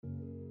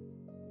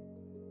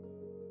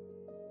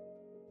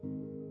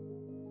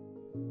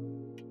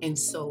And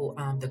so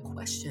the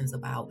questions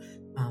about,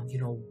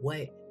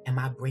 what am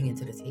I bringing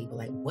to the table?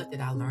 Like, what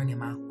did I learn in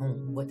my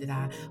home? What did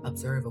I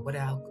observe, or what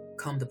did I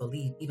come to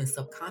believe, even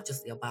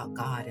subconsciously, about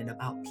God and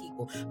about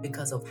people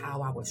because of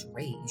how I was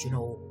raised?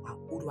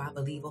 Who do I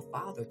believe a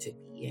father to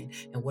be?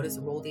 And what is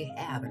the role they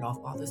have? And are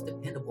fathers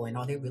dependable? And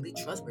are they really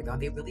trustworthy? Are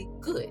they really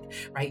good?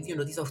 Right?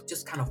 These are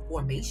just kind of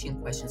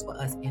formation questions for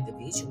us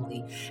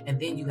individually. And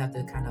then you have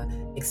to kind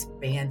of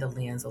expand the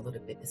lens a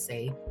little bit to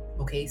say,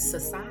 okay,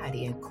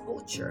 society and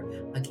culture,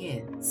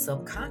 again,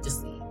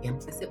 subconsciously,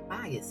 implicit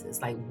biases.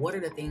 Like, what are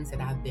the things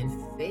that I've been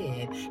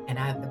fed?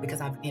 And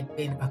because I've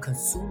been a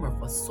consumer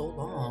for so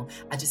long,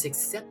 I just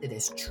accept it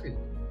as true.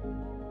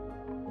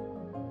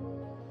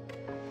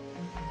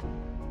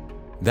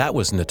 That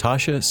was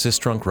Natasha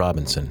Sistrunk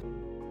Robinson,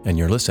 and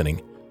you're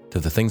listening to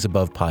the Things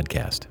Above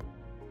podcast.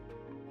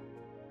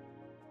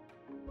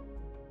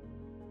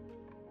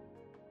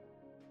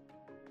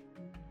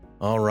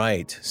 All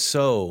right,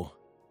 so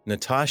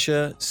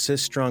Natasha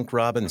Sistrunk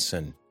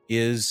Robinson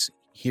is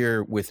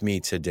here with me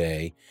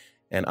today,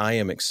 and I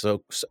am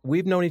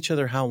we've known each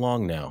other how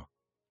long now?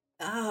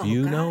 Do Oh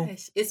you know?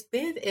 gosh, it's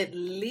been at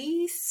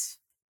least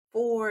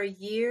 4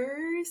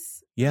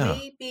 years, Yeah,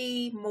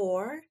 maybe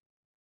more.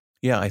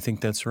 yeah, I think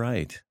that's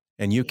right.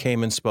 And you Yeah.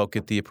 came and spoke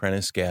at the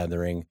Apprentice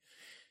Gathering,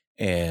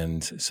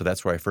 and so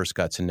that's where I first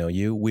got to know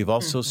you. We've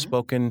also hmm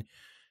spoken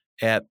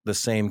at the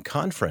same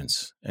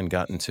conference and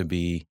gotten to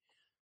be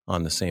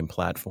on the same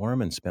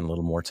platform and spend a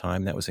little more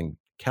time. That was in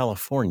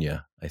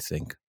California, I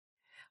think.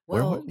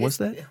 Where Well, was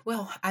that?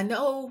 I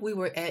know we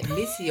were at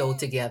Missio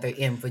together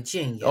in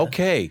Virginia.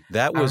 Okay,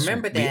 that I was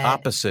remember the that.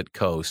 opposite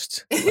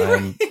coast.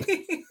 I'm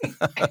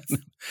Yes.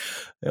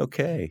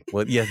 okay.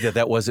 Well, yeah,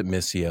 that was at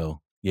Missio.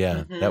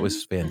 Yeah, that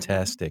was Hmm.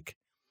 fantastic.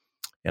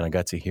 And I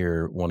got to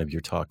hear one of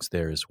your talks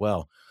there as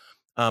well.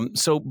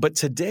 But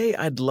today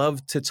I'd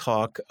love to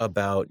talk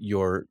about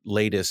your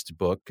latest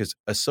book, because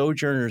A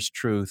Sojourner's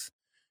Truth,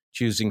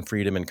 Choosing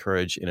Freedom and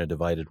Courage in a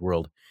Divided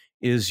World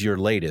is your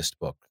latest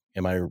book.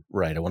 Am I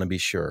right? I want to be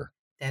sure.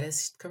 That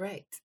is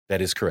correct.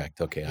 That is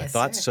correct. Okay, I Yes,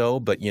 thought sir. so,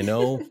 but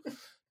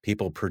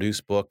people produce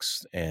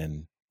books,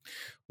 and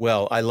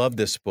well, I love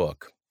this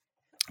book,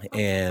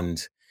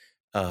 and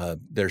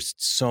there's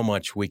so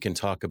much we can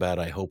talk about.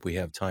 I hope we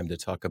have time to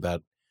talk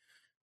about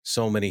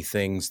so many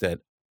things that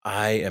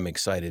I am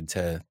excited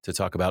to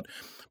talk about.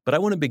 But I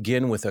want to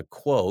begin with a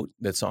quote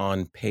that's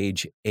on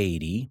page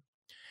 80,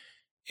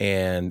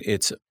 and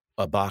it's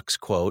a box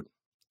quote,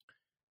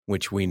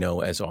 which we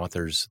know as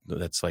authors,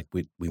 that's like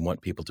we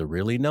want people to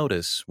really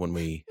notice when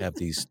we have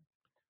these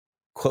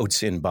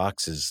quotes in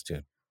boxes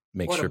to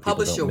make Or the sure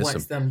people don't publisher miss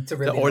wants them. them to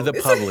really Or the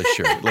notice.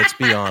 publisher, let's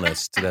be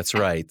honest, that's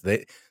right.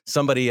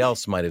 Somebody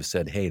else might have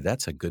said, hey,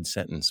 that's a good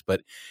sentence.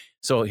 But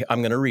so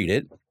I'm going to read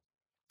it.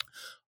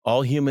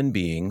 All human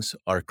beings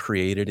are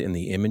created in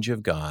the image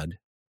of God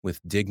with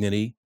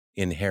dignity,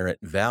 inherent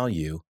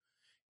value,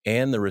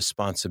 and the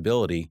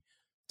responsibility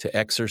to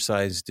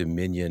exercise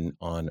dominion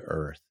on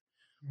earth.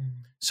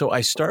 Mm. So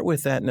I start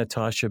with that,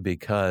 Natasha,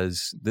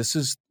 because this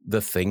is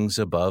the Things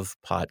Above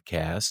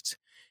podcast,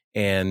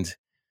 and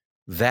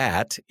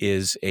that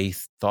is a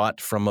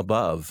thought from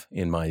above,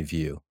 in my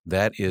view.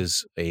 That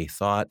is a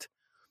thought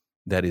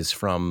that is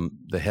from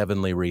the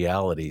heavenly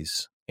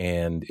realities,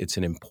 and it's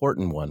an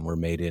important one. We're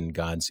made in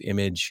God's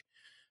image,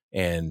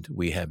 and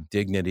we have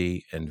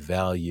dignity and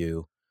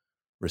value,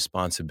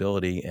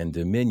 responsibility and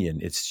dominion.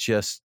 It's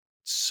just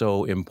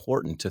so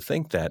important to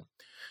think that.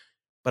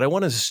 But I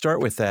wanted to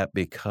start with that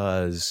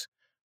because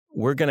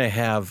we're going to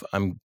have,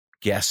 I'm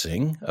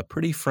guessing, a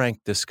pretty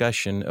frank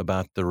discussion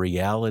about the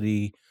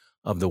reality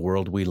of the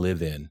world we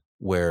live in,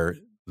 where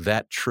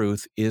that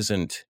truth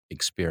isn't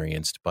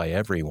experienced by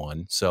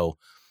everyone. So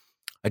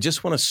I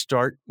just want to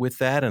start with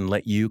that and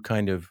let you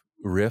kind of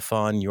riff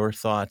on your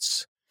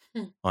thoughts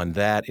Hmm. on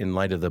that in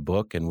light of the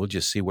book, and we'll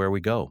just see where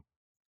we go.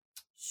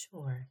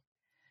 Sure.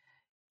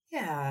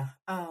 Yeah.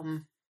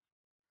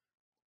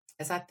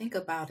 As I think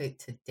about it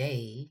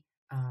today,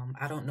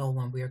 I don't know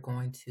when we're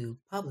going to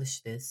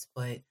publish this,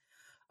 but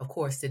of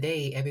course,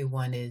 today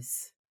everyone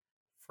is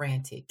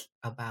frantic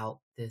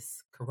about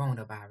this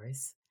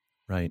coronavirus.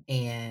 Right.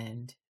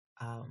 And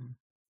um,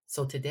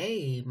 so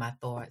today, my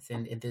thoughts,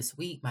 and this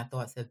week, my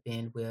thoughts have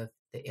been with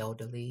the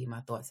elderly.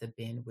 My thoughts have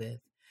been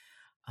with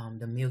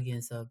the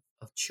millions of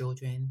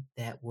children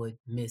that would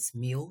miss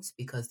meals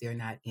because they're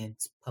not in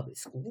public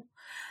school,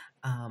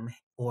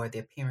 or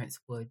their parents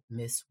would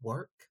miss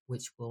work,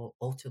 which will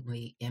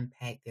ultimately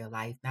impact their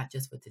life, not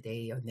just for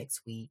today or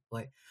next week,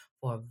 but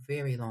for a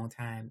very long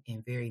time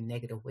in very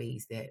negative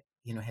ways that,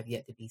 have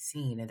yet to be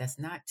seen. And that's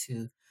not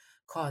to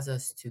cause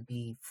us to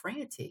be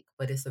frantic,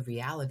 but it's a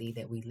reality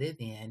that we live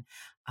in.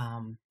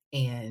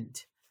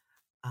 And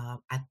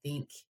I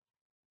think,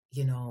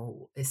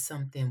 it's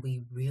something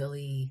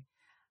we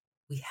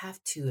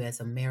have to, as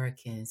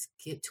Americans,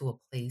 get to a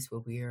place where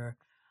we're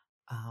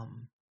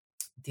um,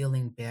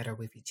 dealing better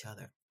with each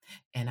other.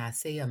 And I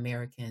say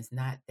Americans,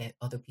 not that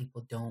other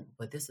people don't,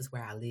 but this is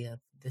where I live.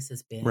 This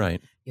has been,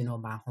 Right.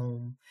 my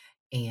home.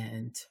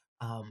 And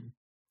um,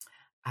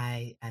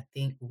 I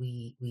think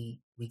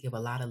we give a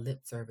lot of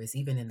lip service,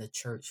 even in the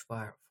church,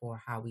 for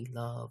how we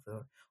love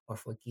or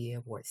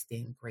forgive or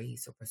extend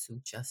grace or pursue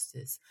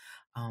justice.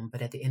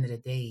 But at the end of the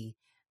day,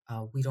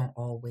 we don't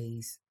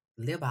always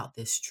live out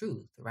this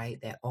truth,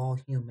 right? That all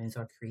humans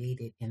are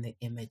created in the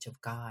image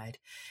of God,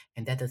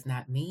 and that does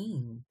not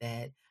mean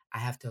that I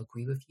have to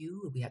agree with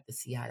you. We have to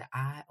see eye to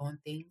eye on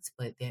things,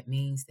 but that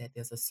means that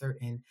there's a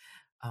certain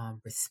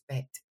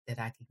respect that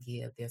I can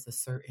give. There's a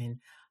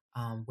certain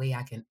way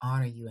I can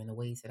honor you in the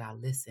ways that I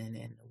listen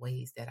and the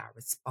ways that I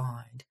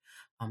respond,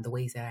 the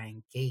ways that I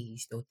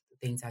engage, those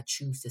things I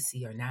choose to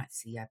see or not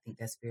see. I think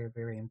that's very,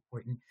 very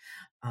important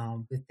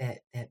with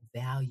that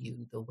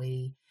value, the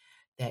way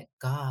that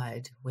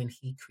God, when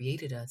He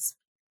created us,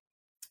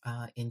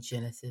 in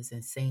Genesis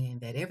and saying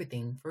that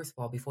everything, first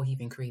of all, before he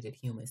even created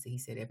humans, he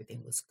said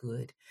everything was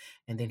good.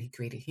 And then he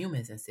created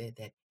humans and said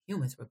that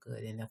humans were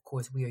good. And of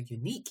course, we are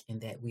unique in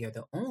that we are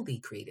the only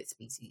created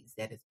species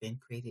that has been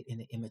created in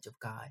the image of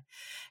God.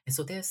 And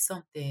so there's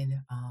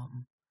something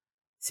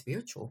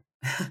spiritual,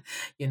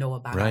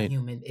 about our Right.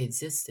 human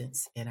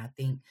existence. And I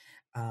think,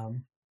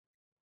 um,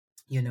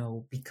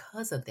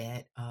 because of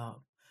that,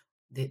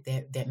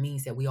 that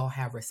means that we all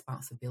have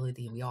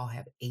responsibility and we all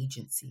have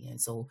agency.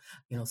 And so,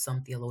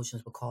 some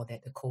theologians will call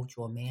that the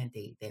cultural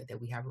mandate, that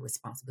we have a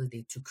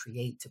responsibility to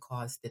create, to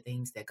cause the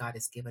things that God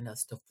has given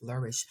us to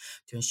flourish,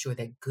 to ensure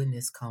that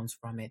goodness comes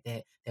from it,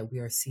 that we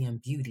are seeing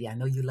beauty. I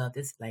know you love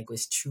this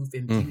language, truth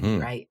and beauty,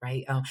 Hmm. right.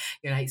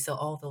 So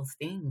all those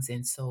things.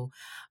 And so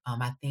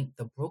I think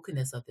the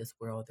brokenness of this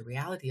world, the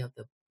reality of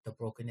the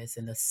brokenness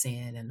and the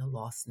sin and the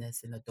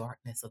lostness and the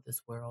darkness of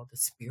this world, the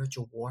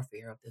spiritual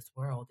warfare of this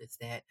world is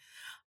that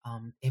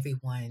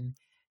everyone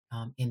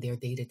in their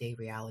day to day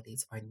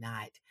realities are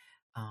not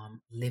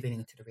living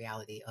into the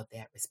reality of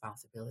that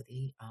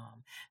responsibility,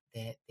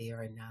 that they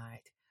are not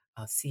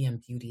seeing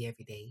beauty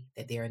every day,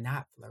 that they are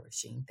not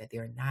flourishing, that they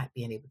are not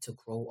being able to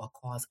grow or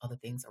cause other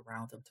things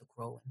around them to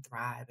grow and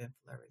thrive and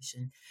flourish.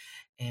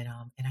 And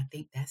I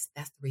think that's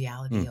the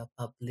reality of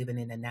living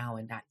in the now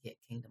and not yet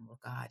kingdom of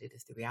God. It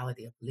is the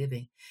reality of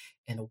living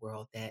in a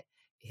world that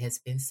has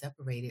been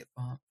separated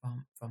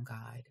from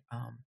God.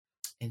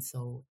 And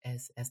so,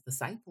 as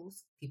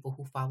disciples, people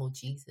who follow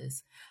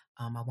Jesus,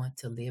 I want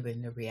to live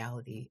in the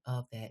reality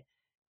of that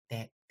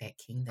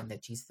kingdom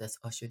that Jesus has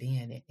ushered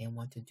in, and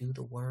want to do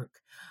the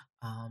work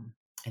um,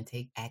 and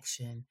take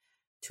action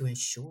to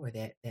ensure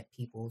that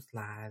people's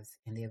lives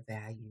and their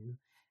value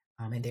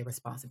and their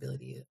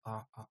responsibility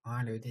are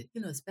honored,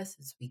 as best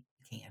as we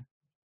can.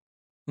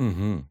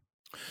 Hmm.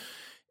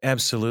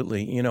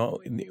 Absolutely.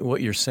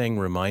 What you're saying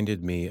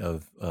reminded me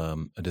of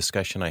a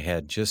discussion I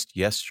had just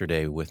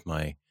yesterday with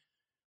my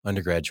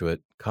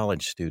undergraduate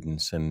college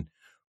students, and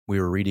we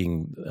were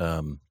reading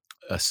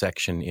a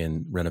section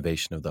in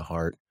Renovation of the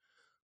Heart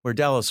where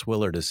Dallas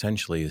Willard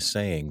essentially is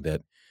saying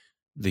that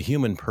the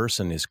human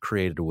person is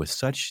created with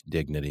such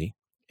dignity,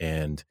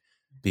 and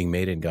being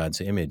made in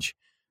God's image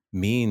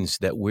means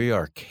that we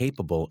are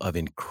capable of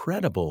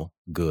incredible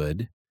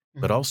good,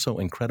 but Hmm. also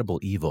incredible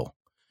evil.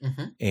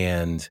 Hmm.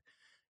 And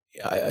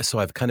so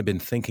I've kind of been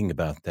thinking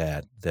about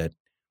that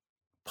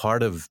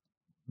part of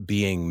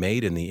being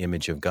made in the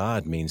image of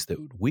God means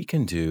that we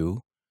can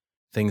do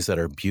things that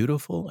are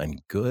beautiful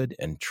and good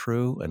and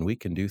true, and we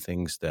can do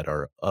things that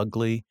are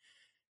ugly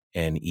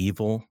and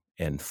evil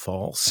and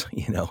false,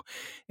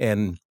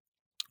 And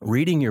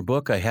reading your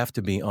book, I have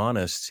to be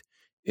honest,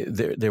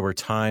 there were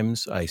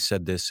times, I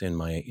said this in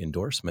my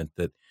endorsement,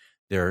 that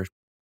there are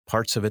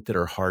parts of it that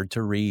are hard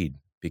to read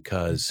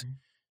because Hmm.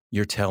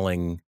 you're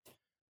telling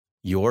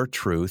your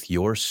truth,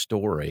 your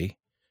story,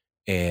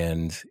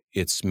 and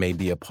it's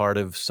maybe a part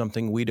of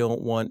something we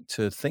don't want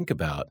to think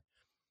about.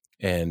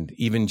 And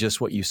even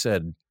just what you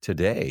said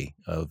today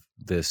of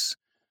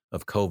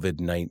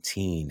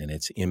COVID-19 and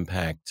its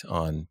impact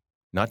on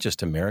not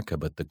just America,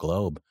 but the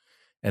globe,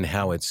 and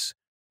how it's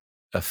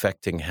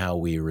affecting how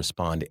we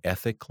respond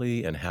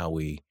ethically and how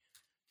we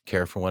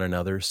care for one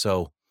another.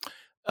 So,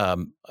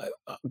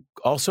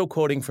 also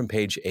quoting from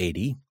page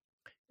 80,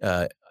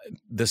 uh,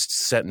 this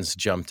sentence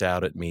jumped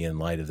out at me in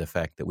light of the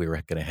fact that we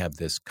were going to have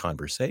this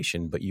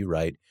conversation. But you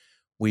write,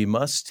 we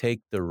must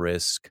take the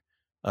risk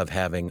of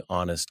having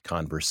honest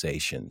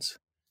conversations.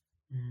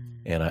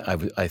 And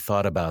I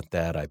thought about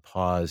that. I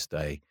paused,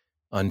 I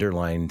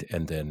underlined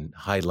and then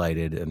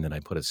highlighted, and then I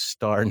put a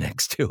star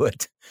next to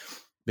it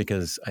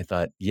because I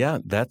thought, yeah,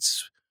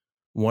 that's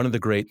one of the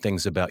great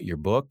things about your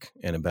book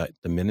and about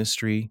the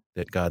ministry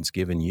that God's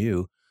given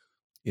you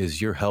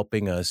is you're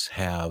helping us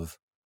have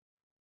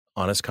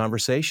honest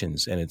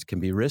conversations, and it can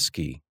be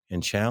risky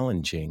and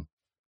challenging.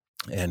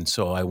 And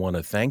so I want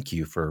to thank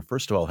you for,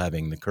 first of all,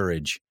 having the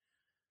courage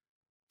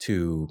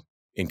to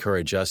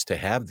encourage us to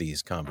have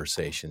these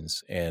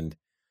conversations. And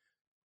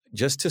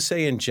just to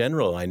say in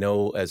general, I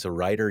know as a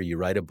writer, you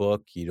write a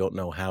book, you don't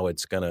know how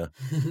it's going to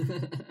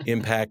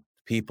impact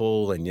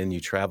people, and then you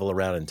travel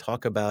around and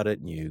talk about it,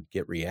 and you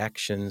get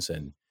reactions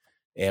and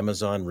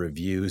Amazon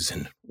reviews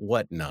and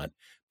whatnot.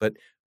 But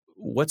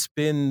what's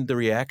been the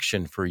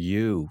reaction for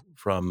you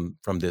from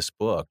this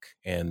book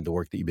and the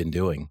work that you've been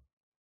doing?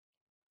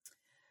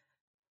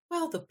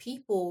 Well, the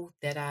people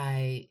that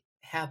I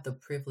have the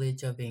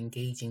privilege of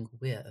engaging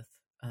with,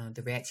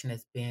 the reaction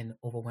has been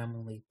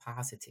overwhelmingly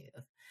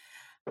positive.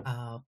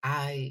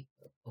 I,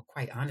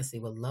 quite honestly,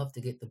 would love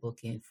to get the book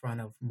in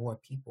front of more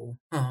people,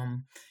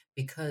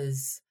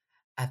 because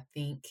I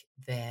think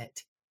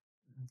that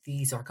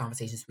these are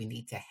conversations we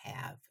need to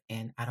have.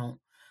 And I don't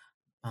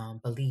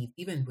believe,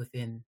 even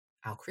within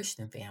our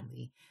Christian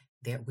family,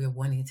 that we're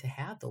wanting to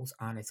have those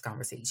honest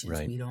conversations.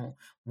 Right. We don't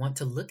want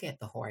to look at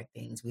the hard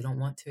things. We don't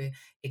want to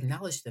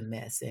acknowledge the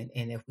mess. And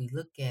if we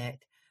look at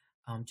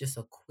just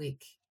a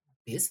quick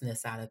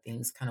business side of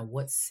things, kind of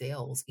what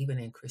sells, even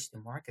in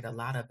Christian market, a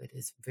lot of it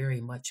is very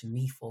much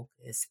me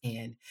focused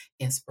and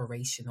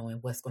inspirational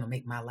and what's going to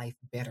make my life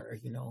better,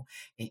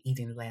 and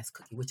eating the last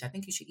cookie, which I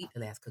think you should eat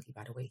the last cookie,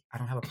 by the way. I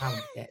don't have a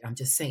problem with that. I'm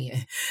just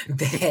saying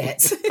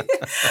that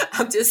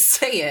I'm just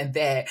saying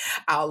that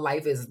our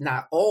life is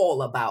not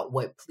all about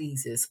what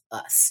pleases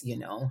us.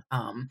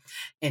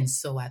 And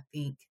so I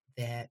think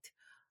that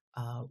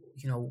uh,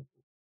 you know,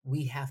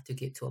 we have to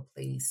get to a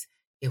place,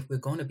 if we're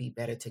going to be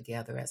better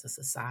together as a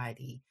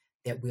society,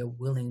 that we're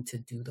willing to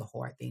do the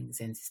hard things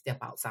and step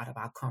outside of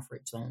our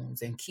comfort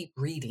zones and keep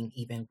reading,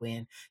 even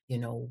when,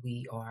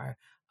 we are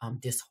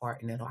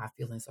disheartened or our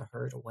feelings are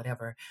hurt or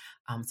whatever.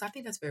 So I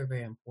think that's very,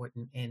 very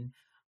important. And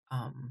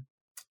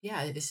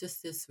yeah, it's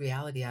just this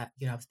reality. I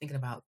was thinking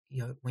about,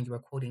 when you were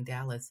quoting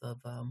Dallas of,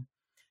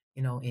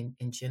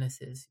 in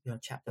Genesis,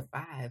 chapter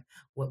 5,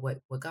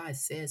 what God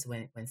says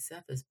when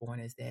Seth is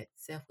born is that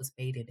Seth was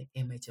made in the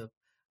image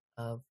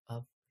of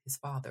his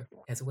father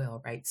as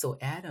well, right? So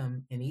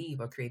Adam and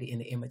Eve are created in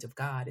the image of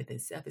God, and then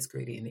Seth is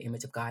created in the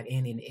image of God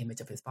and in the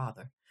image of his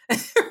father,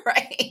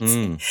 right?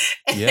 Mm,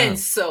 yeah. And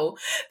so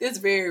this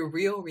very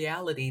real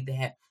reality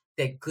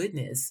that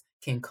goodness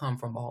can come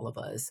from all of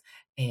us,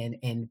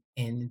 and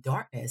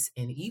darkness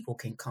and evil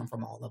can come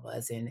from all of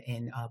us.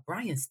 And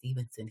Brian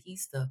Stevenson,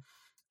 he's the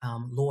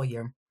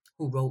lawyer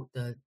who wrote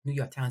the New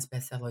York Times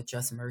bestseller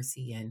Just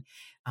Mercy, and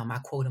I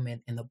quote him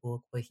in the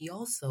book. But he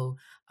also,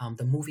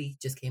 the movie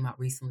just came out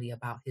recently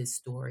about his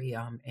story,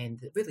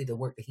 and really the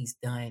work that he's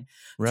done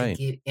to Right.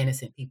 get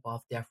innocent people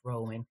off death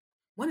row. And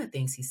one of the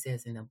things he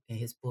says in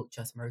his book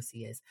Just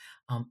Mercy is,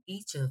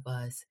 each of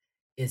us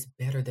is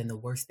better than the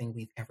worst thing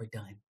we've ever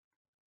done.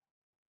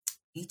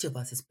 Each of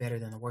us is better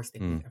than the worst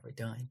thing Mm, we've ever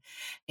done.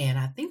 And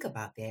I think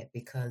about that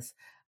because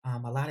a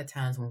lot of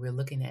times when we're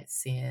looking at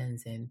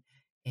sins and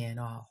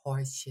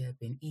hardship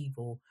and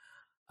evil,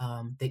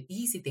 the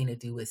easy thing to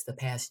do is to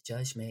pass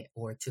judgment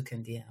or to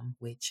condemn,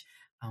 which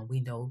we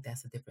know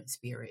that's a different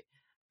spirit.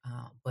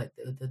 But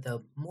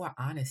the more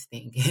honest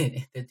thing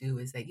to do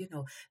is that,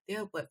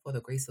 there, but for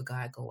the grace of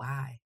God go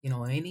I,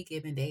 on any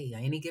given day,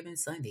 any given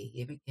Sunday,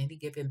 any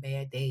given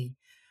bad day,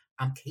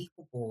 I'm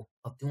capable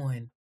of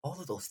doing all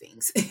of those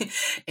things.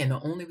 And the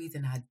only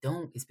reason I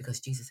don't is because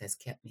Jesus has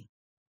kept me.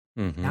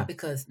 hmm Not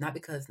because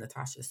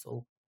Natasha's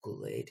so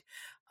good.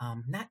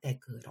 Not that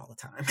good all the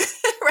time.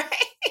 Right?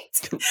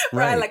 Right.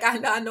 Right. Like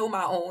I know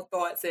my own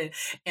thoughts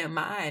and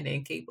mind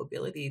and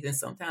capabilities. And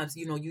sometimes,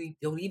 you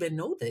don't even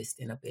know this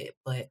in a bit,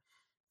 but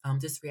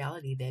just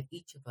reality that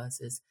each of us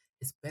is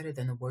better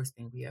than the worst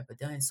thing we ever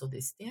done. So to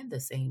extend the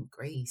same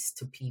grace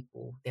to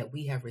people that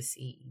we have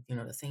received,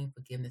 the same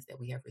forgiveness that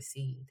we have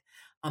received.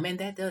 And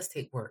that does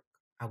take work,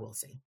 I will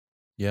say.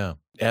 Yeah,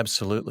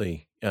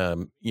 absolutely. Yeah,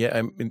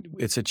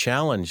 it's a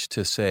challenge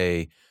to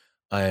say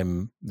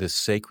I'm this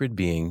sacred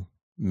being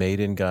made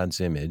in God's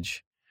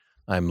image.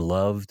 I'm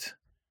loved,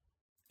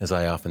 as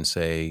I often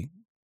say,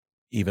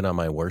 even on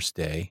my worst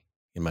day,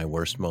 in my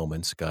worst Mhm,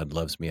 moments, God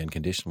loves me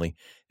unconditionally,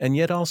 and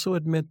yet also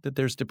admit that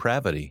there's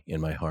depravity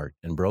in my heart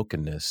and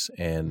brokenness.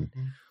 And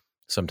mhm,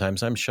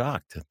 sometimes I'm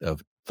shocked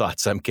of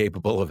thoughts I'm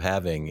capable of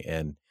having.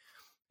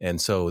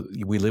 And so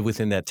we live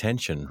within that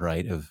tension,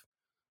 right,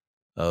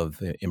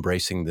 of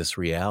embracing this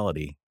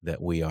reality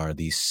that we are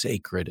these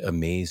sacred,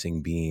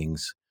 amazing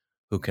beings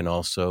who can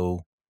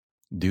also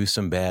do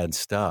some bad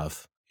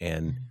stuff.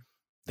 And mhm.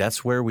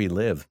 that's where we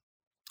live.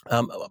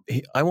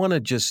 I want to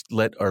just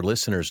let our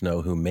listeners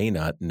know who may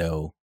not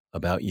know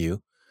about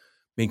you,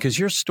 because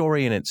your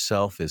story in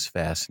itself is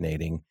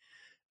fascinating.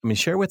 I mean,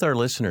 share with our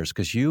listeners,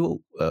 because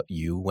you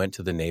went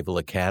to the Naval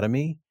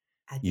Academy.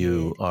 I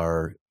You did.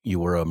 are you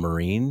were a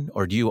Marine,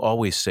 or do you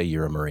always say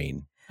you're a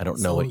Marine? I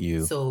don't know what So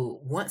you. so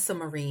once a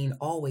Marine,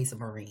 always a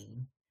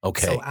Marine.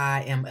 So Okay,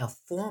 I am a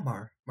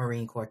former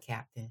Marine Corps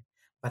captain,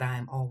 but I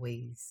am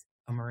always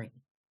a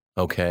Marine.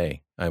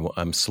 okay.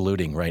 I'm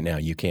saluting right now.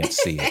 You can't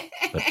see it,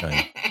 but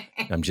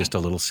I'm just a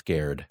little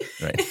scared,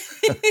 right?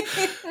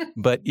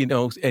 But,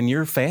 and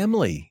your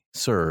family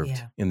served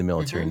Yeah. in the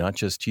military, Mhm. not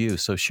just you.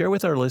 So share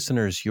with our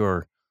listeners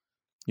your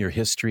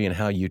history and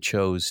how you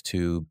chose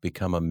to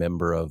become a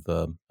member of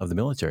the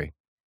military.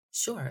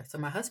 Sure. So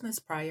my husband's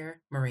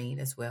prior Marine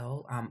as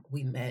well.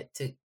 We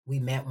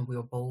met when we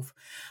were both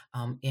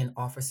in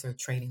officer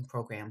training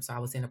programs. So I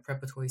was in a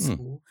preparatory Hmm.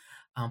 school,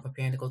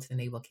 preparing to go to the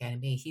Naval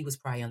Academy. He was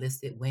prior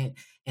enlisted, went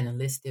and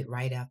enlisted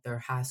right after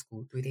high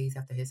school, 3 days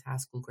after his high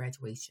school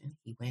graduation.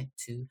 He went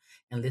to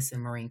enlist in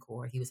Marine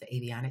Corps. He was an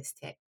avionics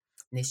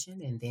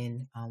technician and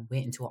then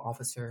went into an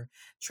officer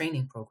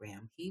training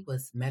program. He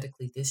was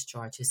medically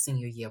discharged his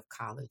senior year of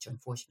college,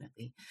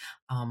 unfortunately.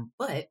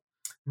 But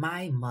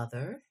my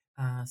mother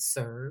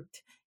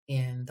served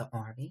in the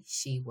army.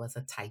 She was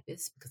a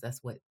typist because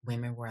that's what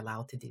women were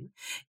allowed to do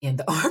in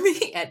the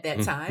army at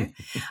that time.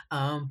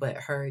 But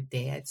her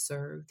dad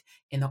served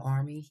in the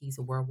army. He's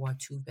a World War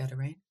II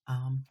veteran,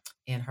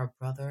 and her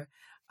brother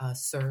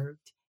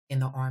served in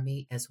the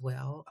army as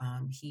well.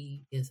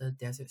 He is a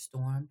Desert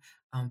Storm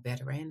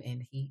veteran,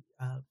 and he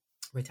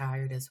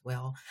retired as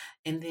well.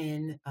 And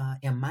then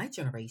in my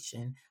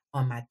generation,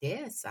 on my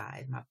dad's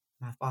side,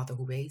 my father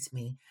who raised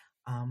me,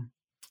 um,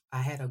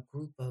 I had a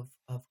group of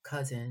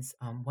cousins.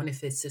 One of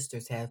his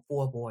sisters had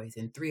 4 boys,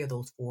 and 3 of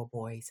those 4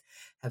 boys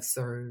have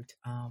served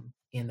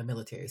in the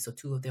military. So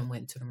 2 of them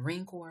went to the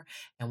Marine Corps,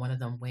 and one of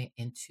them went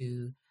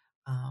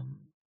um,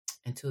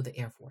 into the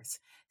Air Force.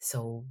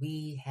 So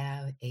we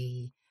have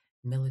a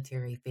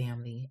military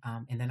family,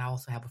 and then I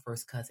also have a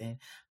first cousin,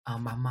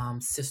 my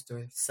mom's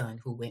sister's son,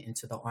 who went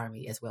into the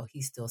army as well.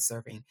 He's still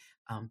serving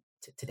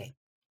today.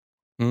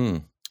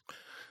 Mm.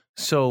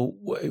 So,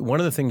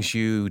 one of the things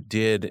you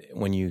did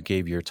when you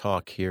gave your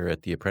talk here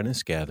at the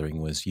Apprentice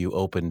Gathering was you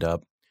opened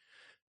up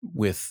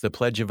with the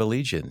Pledge of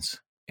Allegiance.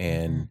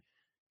 And Hmm.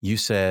 you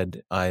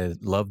said, I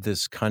love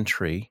this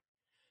country.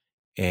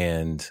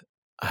 And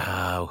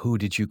who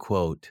did you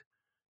quote?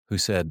 Who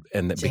said,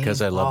 and that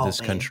because James I love this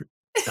Baldwin. country?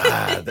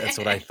 That's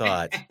what I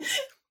thought.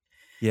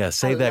 Yeah, I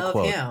say that love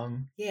quote.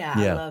 him. Yeah,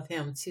 I Yeah. love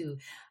him too.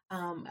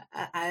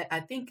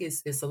 I think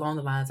it's along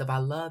the lines of I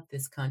love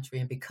this country,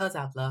 and because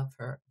I love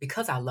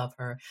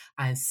her,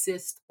 I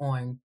insist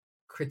on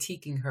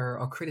critiquing her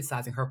or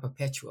criticizing her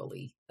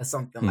perpetually, or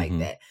something like Hmm.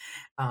 that.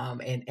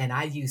 And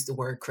I use the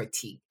word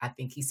critique. I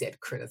think he said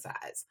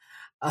criticize.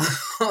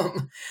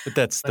 But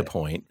that's the But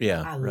point.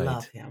 Yeah, I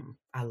love right. him.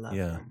 I love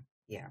Yeah. him.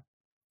 Yeah,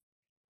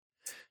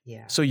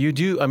 yeah. So you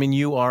do, I mean,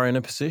 you are in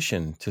a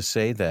position to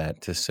say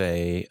that, to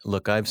say,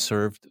 look, I've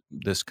served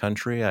this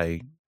country.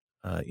 I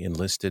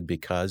enlisted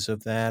because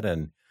of that,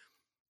 and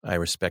I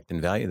respect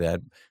and value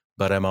that,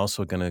 but I'm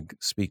also going to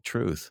speak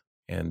truth.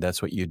 And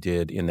that's what you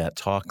did in that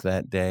talk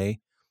that day.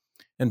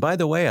 And by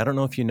the way, I don't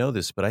know if you know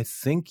this, but I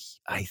think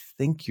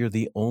you're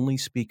the only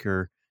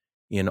speaker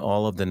in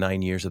all of the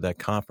 9 years of that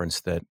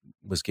conference that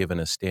was given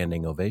a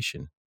standing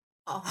ovation.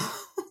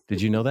 Oh,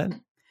 Did you know that?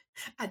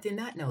 I did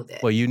not know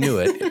that. Well, you knew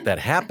it. That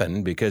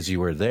happened because you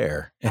were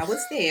there. I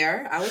was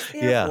there. I was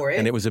there Yeah, for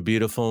and it it. was a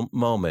beautiful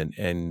moment,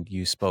 and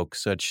you spoke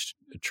such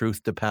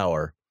truth to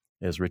power,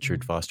 as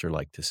Richard Mhm. Foster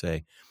liked to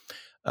say.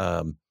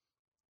 Um,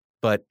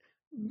 but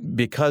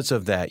because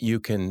of that, you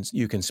can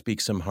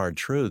speak some hard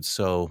truths.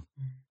 So,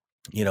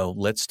 Mm.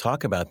 let's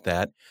talk about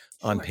that.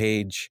 On Sure.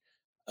 page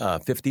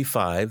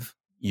 55,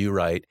 you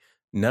write,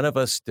 "None of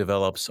us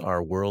develops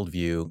our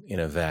worldview in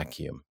a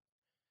vacuum."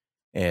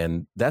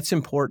 And that's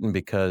important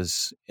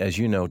because, as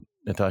you know,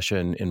 Natasha,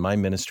 in my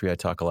ministry, I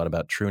talk a lot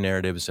about true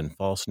narratives and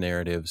false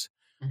narratives.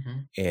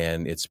 Mhm.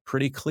 And it's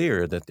pretty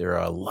clear that there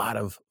are a lot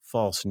of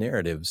false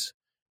narratives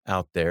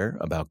out there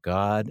about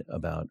God,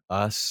 about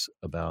us,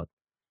 about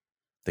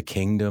the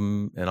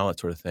kingdom, and all that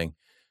sort of thing.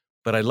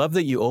 But I love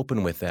that you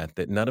open with that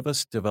none of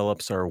us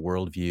develops our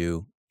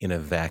worldview in a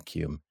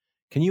vacuum.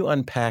 Can you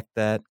unpack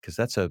that? Because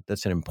that's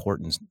an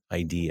important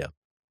idea.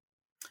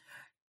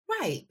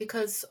 Right,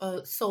 because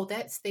so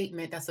that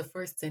statement, that's the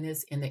first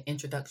sentence in the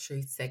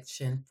introductory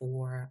section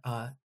for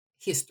Part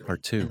history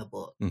in two. the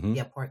book. Hmm.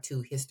 Yeah, part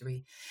two,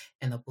 history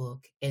in the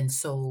book. And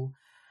so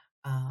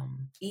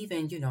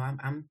even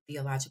I'm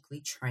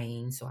theologically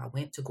trained, so I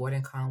went to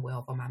Gordon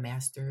Conwell for my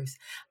master's.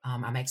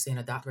 I'm actually in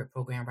a doctorate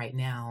program right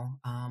now,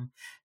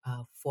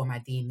 for my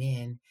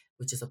DMin,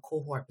 which is a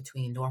cohort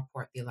between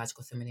Northport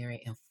Theological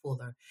Seminary and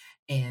Fuller.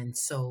 And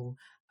so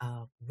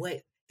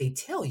what they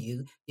tell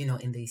you,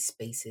 in these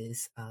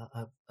spaces,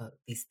 of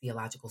these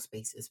theological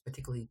spaces,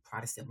 particularly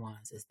Protestant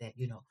ones, is that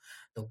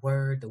the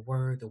word, the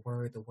word, the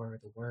word, the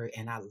word, the word,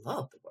 and I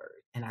love the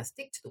word, and I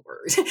stick to the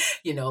word.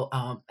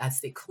 I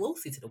stick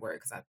closely to the word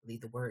because I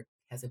believe the word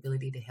has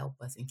ability to help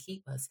us and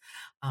keep us.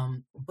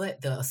 But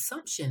the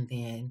assumption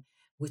then,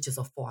 which is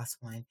a false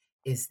one,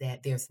 is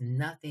that there's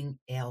nothing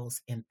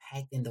else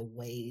impacting the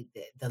way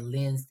that the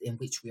lens in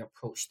which we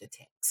approach the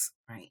text,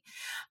 right?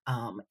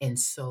 And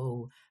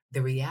so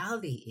the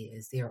reality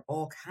is there are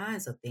all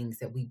kinds of things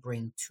that we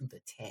bring to the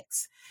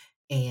text,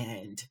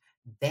 and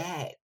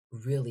that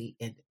really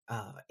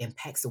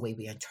impacts the way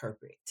we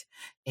interpret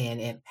and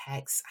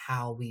impacts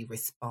how we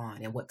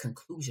respond and what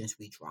conclusions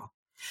we draw.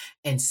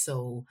 And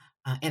so,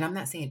 and I'm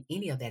not saying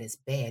any of that is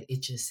bad,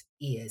 it just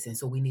is. And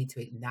so we need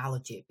to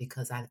acknowledge it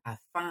because I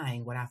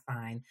find what I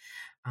find,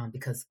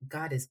 because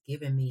God has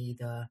given me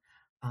the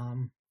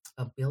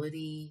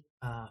ability.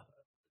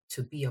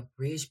 to be a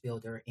bridge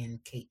builder in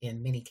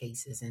many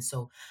cases. And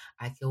so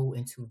I go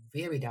into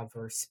very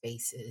diverse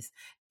spaces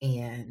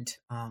and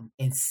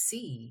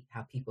see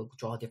how people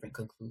draw different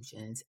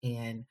conclusions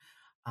and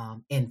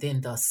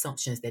then the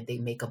assumptions that they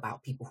make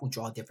about people who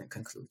draw different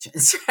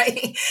conclusions,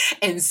 right?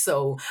 And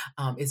so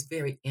it's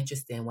very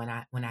interesting when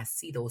I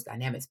see those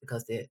dynamics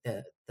because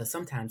the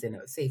sometimes in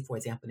a say for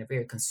example in a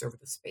very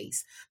conservative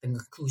space, the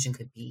conclusion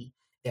could be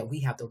that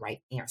we have the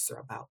right answer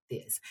about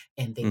this,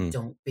 and they Mm,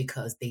 don't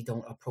because they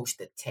don't approach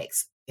the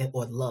text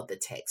or love the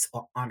text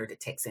or honor the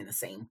text in the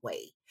same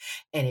way.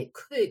 And it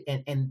could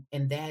and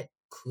that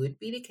could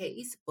be the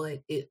case,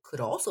 but it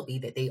could also be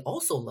that they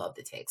also love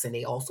the text and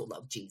they also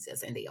love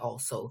Jesus and they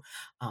also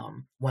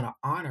want to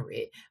honor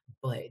it,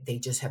 but they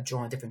just have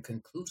drawn different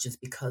conclusions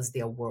because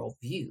their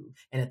worldview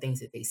and the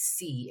things that they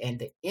see and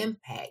the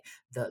impact,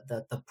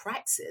 the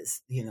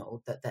praxis,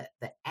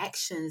 the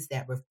actions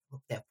that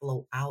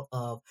flow out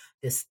of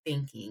this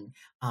thinking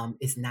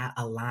is not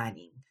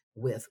aligning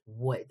with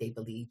what they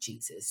believe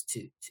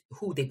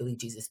who they believe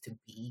Jesus to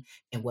be,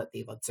 and what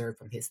they've observed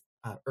from his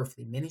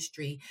earthly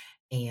ministry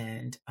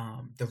and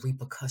the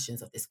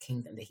repercussions of this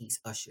kingdom that he's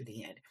ushered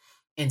in.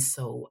 And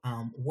so,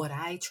 what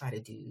I try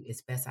to do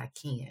as best I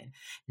can,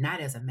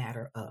 not as a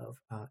matter of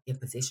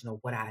imposition or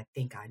what I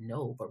think I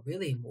know, but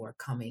really more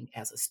coming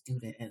as a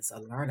student and as a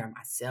learner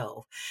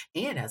myself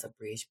and as a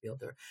bridge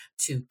builder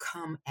to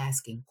come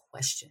asking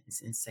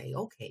questions and say,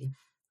 okay,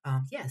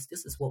 yes,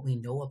 this is what we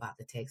know about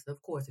the text.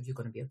 Of course, if you're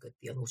going to be a good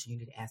theologian, you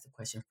need to ask the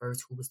question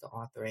first: who was the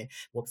author, and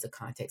what was the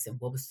context, and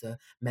what was the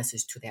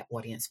message to that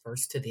audience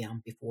first to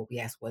them before we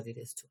ask what it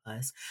is to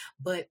us.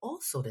 But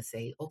also to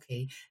say,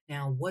 okay,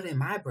 now what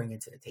am I bringing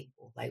to the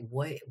table? Like,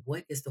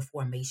 what is the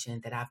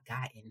formation that I've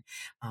gotten?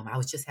 I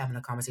was just having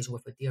a conversation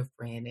with a dear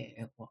friend,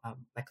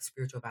 like a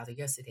spiritual advisor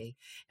yesterday,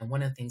 and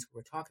one of the things we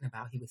were talking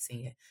about, he was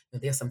saying,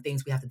 there's some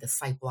things we have to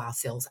disciple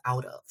ourselves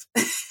out of.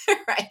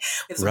 Right?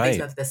 There's some things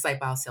we right. have to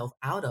disciple ourselves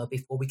out of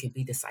before we can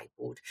be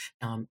discipled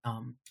um,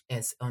 um,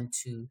 as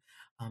unto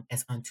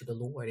as unto the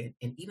Lord,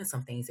 and even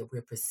some things that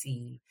we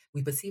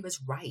perceive as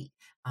right.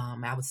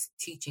 I was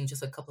teaching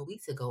just a couple of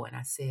weeks ago, and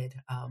I said,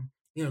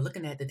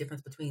 looking at the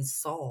difference between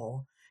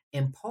Saul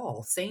and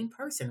Paul, same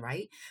person,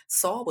 right?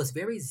 Saul was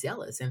very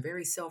zealous and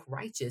very self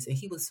righteous, and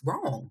he was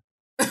wrong.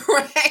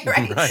 Right,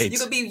 right. Right.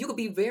 You could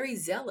be very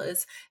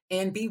zealous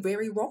and be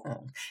very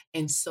wrong.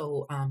 And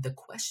so the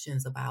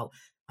questions about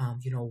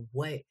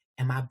what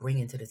am I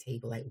bringing to the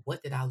table? Like,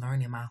 what did I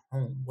learn in my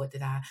home? What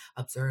did I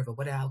observe, or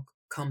what did I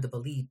come to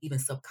believe, even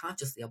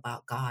subconsciously,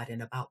 about God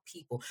and about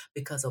people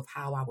because of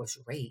how I was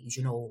raised?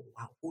 Who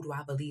do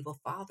I believe a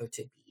father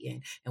to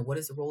be? And what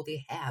is the role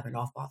they have? And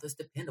are fathers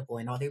dependable?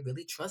 And are they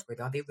really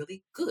trustworthy? Are they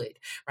really good?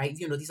 Right?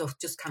 These are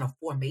just kind of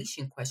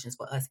formation questions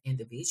for us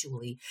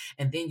individually.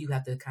 And then you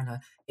have to kind of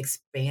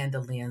expand the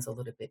lens a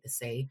little bit to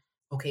say,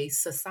 okay,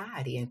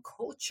 society and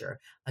culture,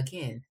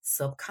 again,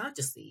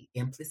 subconsciously,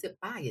 implicit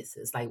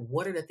biases. Like,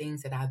 what are the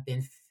things that I've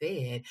been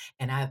fed?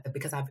 And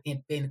because I've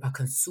been a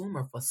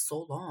consumer for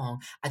so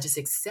long, I just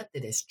accept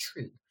it as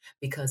true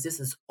because this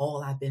is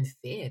all I've been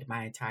fed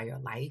my entire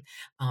life.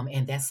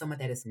 And that's some of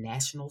that is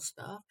national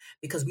stuff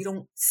because we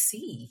don't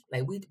see,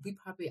 like, we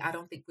probably, I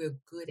don't think we're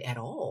good at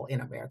all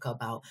in America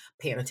about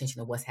paying attention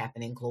to what's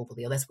happening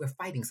globally unless we're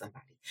fighting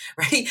somebody,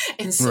 right?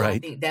 And so I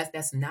Right. think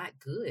that's not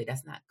good.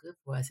 That's not good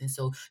for us. And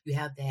so you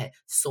have that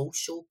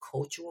social,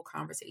 cultural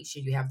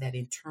conversation. You have that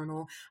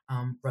internal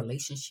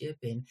relationship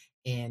and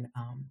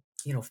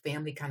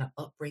family kind of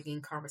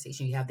upbringing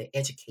conversation. You have the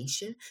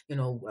education.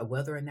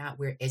 Whether or not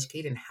we're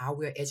educated and how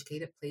we're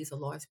educated plays a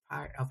large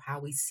part of how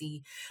we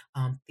see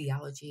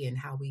theology and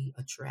how we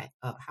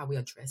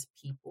address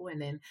people.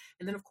 And then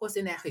of course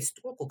in that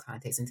historical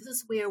context. And this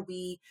is where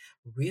we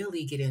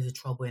really get into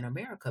trouble in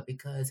America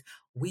because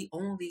we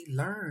only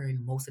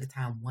learn most of the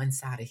time one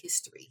side of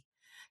history,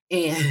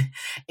 and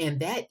and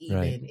that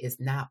Right. even is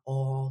not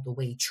all the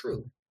way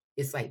true.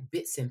 It's like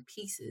bits and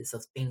pieces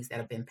of things that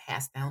have been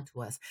passed down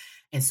to us.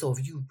 And so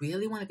if you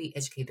really want to be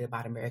educated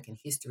about American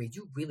history,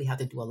 you really have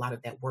to do a lot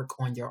of that work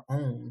on your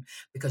own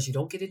because you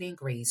don't get it in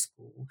grade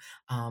school.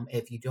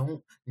 If you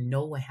don't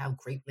know and have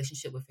great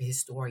relationship with a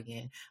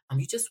historian,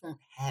 you just won't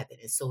have it.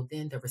 And so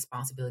then the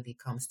responsibility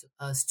comes to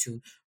us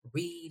to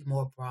read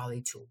more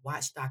broadly, to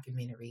watch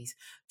documentaries,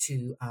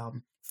 to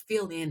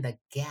fill in the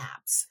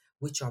gaps,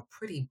 which are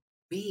pretty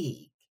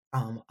big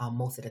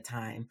most of the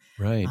time,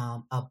 Right.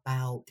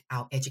 about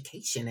our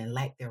education and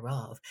lack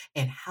thereof,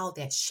 and how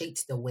that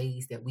shapes the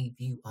ways that we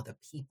view other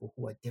people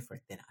who are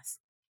different than us.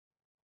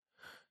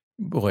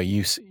 Boy,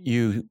 you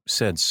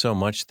said so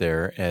much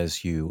there,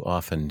 as you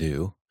often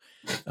do.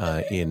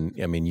 I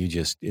mean,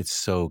 it's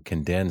so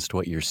condensed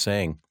what you're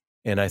saying.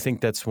 And I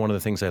think that's one of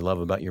the things I love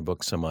about your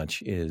book so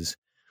much is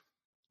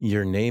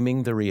you're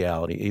naming the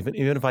reality. Even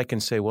if I can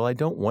say, well, I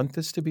don't want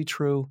this to be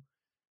true,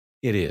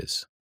 it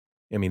is.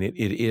 I mean, it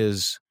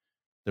is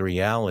the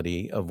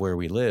reality of where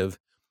we live.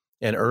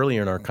 And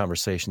earlier in our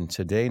conversation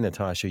today,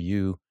 Natasha,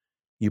 you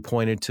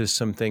pointed to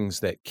some things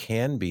that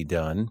can be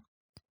done.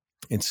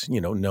 It's,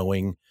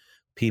 knowing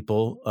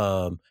people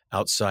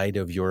outside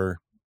of your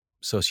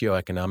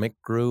socioeconomic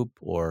group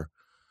or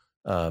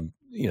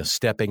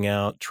stepping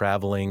out,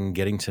 traveling,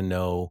 getting to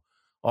know,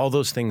 all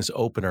those things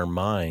open our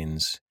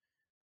minds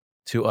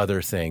to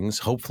other things.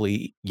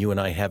 Hopefully, you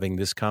and I having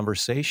this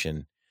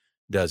conversation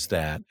does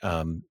that.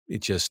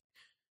 It just,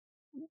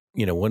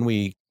 when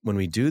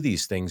we do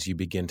these things, you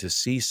begin to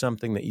see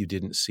something that you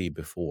didn't see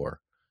before.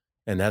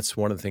 And that's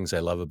one of the things I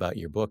love about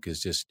your book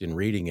is just in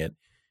reading it,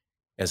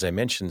 as I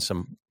mentioned,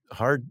 some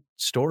hard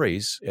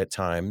stories at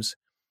times.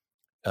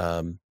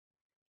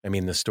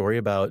 The story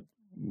about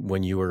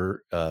when you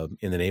were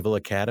in the Naval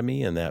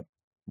Academy and that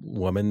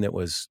woman that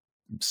was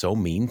so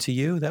mean to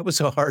you, that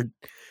was a hard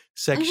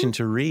section Hmm.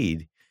 to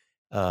read.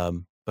 But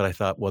I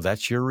thought, well,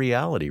 that's your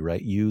reality,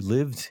 right? You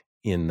lived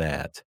in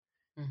that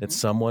Hmm.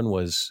 someone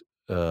was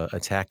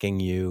attacking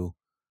you.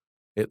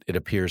 It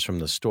appears from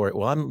the story.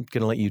 Well, I'm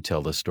going to let you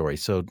tell the story.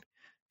 So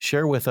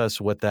share with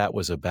us what that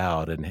was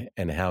about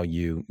and how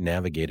you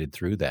navigated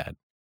through that.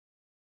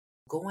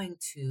 Going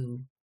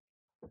to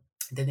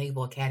the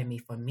Naval Academy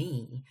for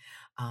me,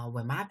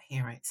 when my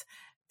parents,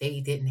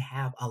 they didn't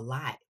have a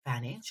lot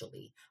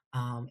financially.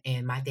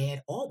 And my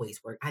dad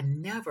always worked. I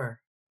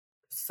never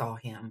saw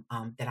him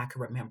that I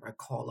could remember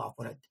call off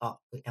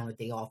on a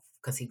day off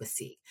because he was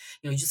sick.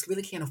 You just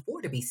really can't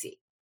afford to be sick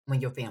when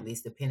your family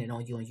is dependent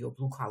on you and you're a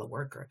blue collar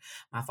worker.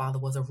 My father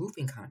was a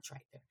roofing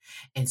contractor,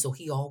 and so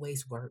he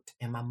always worked,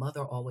 and my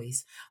mother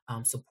always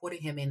supported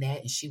him in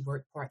that, and she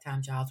worked part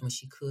time jobs when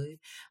she could,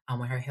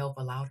 when her health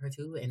allowed her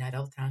to, and at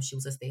other times she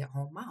was a stay at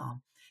home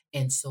mom.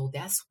 And so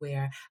that's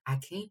where I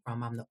came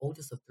from. I'm the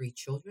oldest of three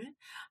children.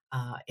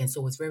 And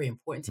so it's very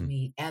important to Mm,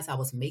 me as I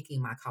was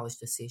making my college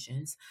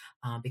decisions,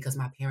 because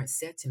my parents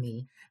said to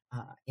me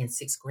in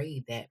sixth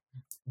grade that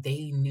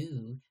they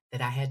knew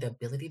that I had the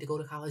ability to go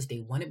to college.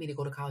 They wanted me to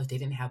go to college. They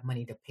didn't have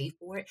money to pay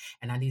for it,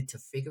 and I needed to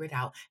figure it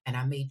out. And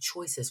I made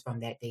choices from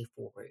that day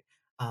forward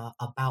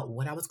about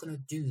what I was going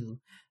to do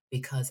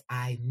because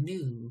I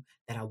knew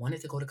that I wanted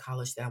to go to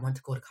college, that I wanted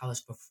to go to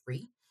college for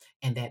free,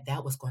 and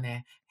that was going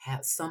to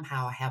have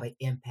somehow have an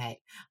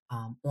impact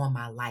on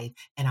my life.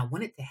 And I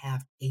wanted to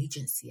have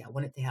agency. I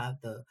wanted to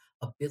have the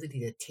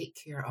ability to take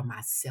care of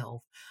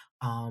myself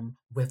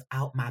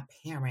without my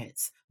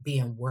parents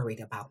being worried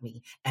about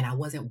me. And I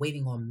wasn't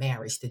waiting on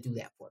marriage to do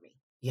that for me.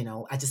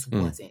 I just mm,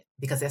 wasn't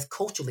because that's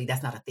culturally,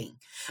 that's not a thing,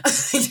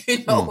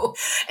 mm,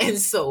 And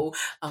so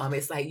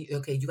it's like,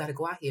 okay, you got to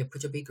go out here,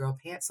 put your big girl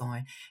pants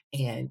on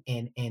and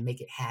make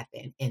it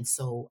happen. And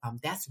so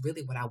that's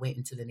really what I went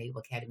into the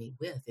Naval Academy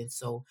with. And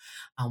so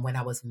when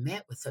I was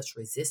met with such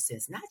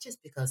resistance, not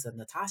just because of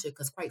Natasha,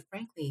 because quite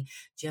frankly,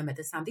 Jim, at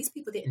this time, these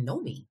people didn't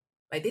know me.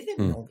 Like they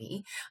didn't mm, know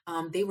me.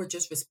 They were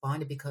just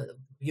responding because,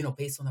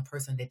 based on the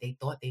person that they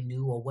thought they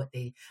knew or what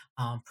they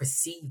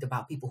perceived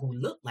about people who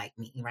looked like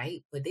me,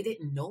 right? But they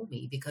didn't know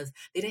me because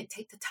they didn't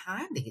take the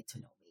time to get to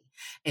know me.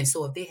 And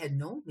so if they had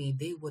known me,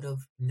 they would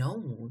have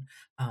known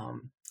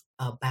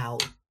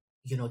about,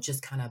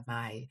 just kind of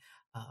my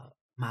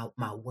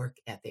work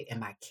ethic and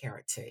my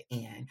character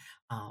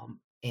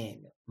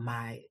and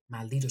my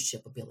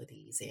leadership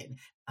abilities and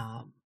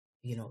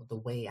the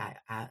way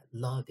I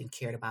loved and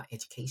cared about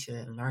education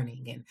and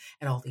learning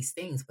and all these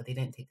things, but they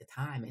didn't take the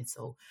time. And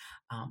so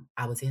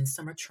I was in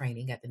summer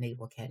training at the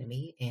Naval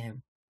Academy,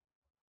 and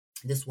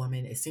this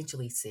woman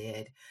essentially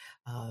said,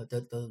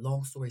 the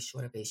long story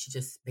short of it, she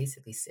just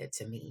basically said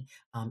to me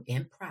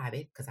in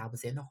private, because I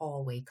was in the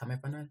hallway coming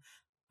from the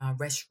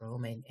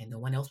restroom and no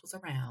one else was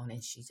around.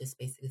 And she just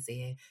basically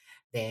said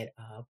that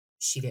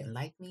she didn't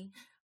like me,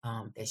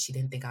 that she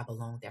didn't think I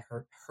belonged at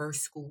her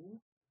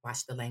school.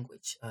 Watch the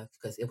language,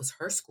 because it was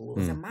her school. It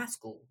mm, wasn't my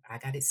school. I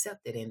got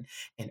accepted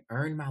and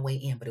earned my way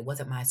in, but it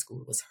wasn't my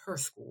school. It was her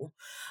school.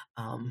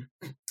 Um,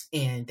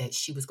 and that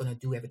she was going to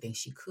do everything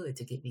she could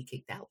to get me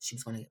kicked out. She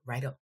was going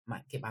to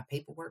get my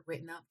paperwork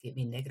written up, get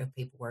me negative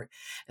paperwork,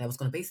 and I was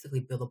going to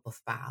basically build up a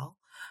file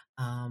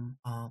on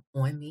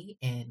me.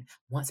 And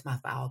once my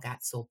file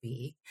got so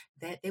big,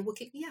 that they would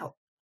kick me out.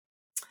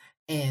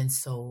 And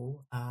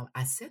so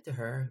I said to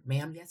her,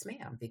 ma'am, yes,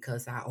 ma'am,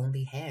 because I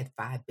only had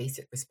five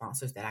basic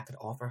responses that I could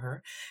offer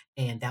her.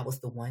 And that was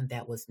the one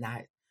that was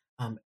not,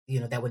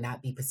 that would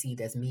not be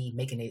perceived as me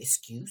making an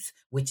excuse,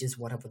 which is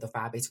one of the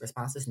five basic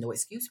responses, no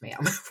excuse,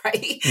 ma'am,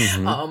 right?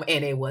 mm-hmm,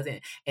 And it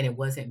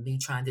wasn't me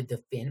trying to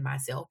defend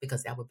myself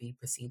because that would be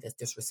perceived as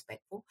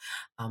disrespectful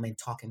and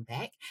talking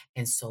back.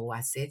 And so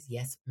I said,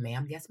 yes,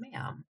 ma'am, yes,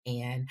 ma'am.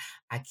 And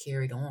I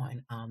carried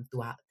on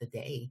throughout the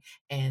day,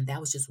 and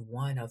that was just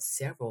one of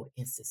several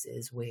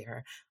instances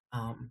where,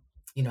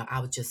 I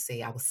would just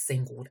say I was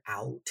singled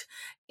out.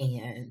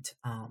 And,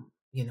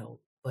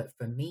 but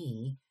for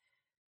me,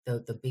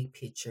 the big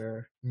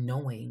picture,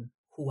 knowing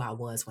who I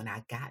was when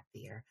I got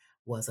there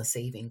was a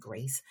saving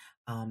grace.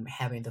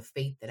 Having the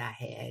faith that I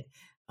had,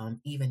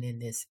 even in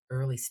this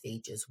early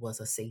stages, was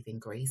a saving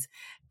grace.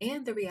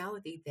 And the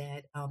reality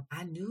that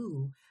I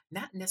knew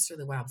not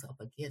necessarily what I was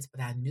up against,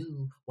 but I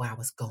knew where I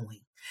was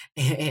going.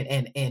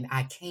 And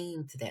I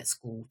came to that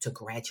school to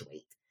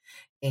graduate.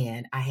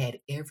 And I had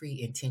every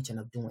intention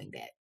of doing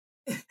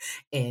that.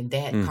 And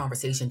that mm,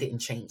 conversation didn't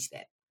change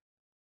that.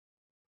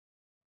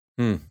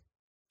 mm.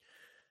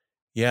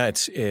 Yeah,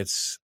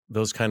 it's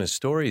those kind of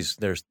stories.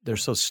 They're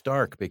so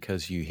stark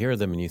because you hear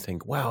them and you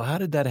think, "Wow, how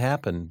did that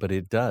happen?" But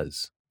it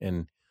does,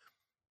 and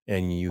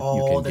you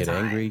all can the get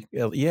time. angry.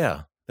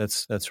 Yeah,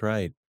 that's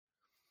right.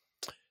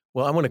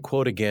 Well, I want to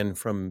quote again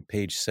from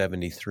page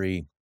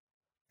 73.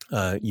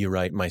 You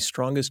write, "My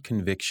strongest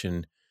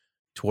conviction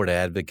toward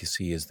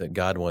advocacy is that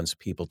God wants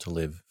people to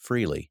live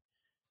freely.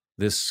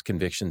 This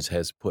conviction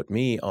has put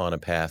me on a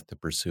path to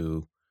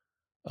pursue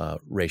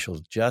racial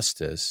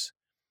justice."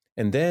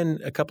 And then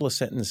a couple of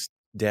sentences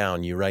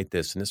down, you write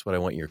this, and this is what I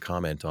want your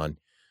comment on.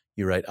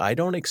 You write, "I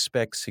don't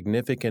expect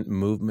significant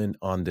movement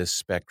on this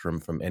spectrum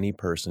from any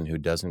person who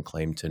doesn't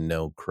claim to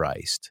know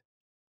Christ."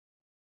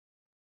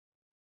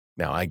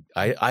 Now,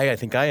 I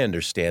think I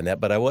understand that,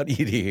 but I want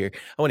you to hear.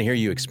 I want to hear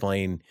you Mhm.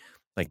 explain.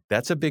 Like,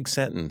 that's a big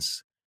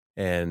sentence,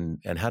 and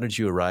how did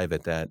you arrive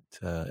at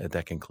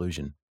that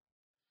conclusion?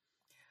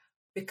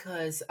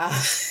 Because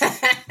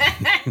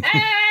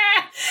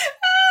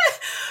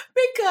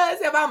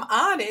because if I'm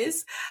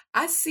honest,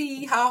 I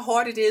see how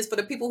hard it is for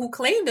the people who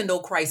claim to know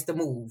Christ to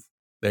move.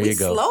 There We you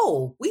go.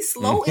 slow. We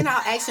slow in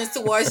our actions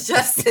towards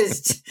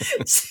justice.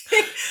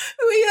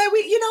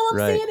 You know what I'm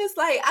Right. saying? It's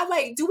like I'm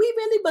like, do we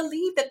really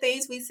believe the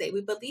things we say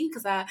we believe?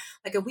 Because I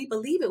like if we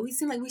believe it, we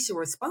seem like we should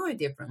respond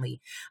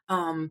differently.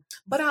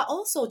 But I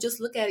also just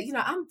look at it.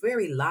 I'm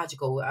very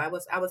logical. I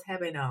was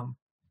having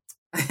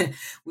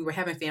we were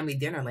having family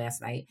dinner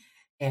last night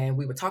and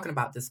we were talking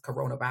about this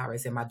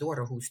coronavirus, and my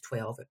daughter, who's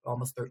 12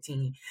 almost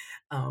 13,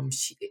 I'm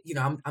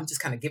just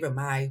kind of giving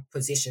my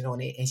position on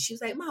it, and she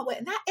was like, "Mom,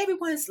 what, not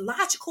everyone's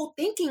logical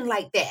thinking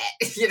like that."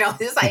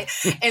 It's like,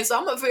 and so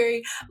I'm a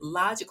very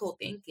logical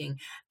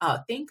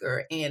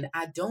thinker, and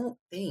I don't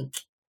think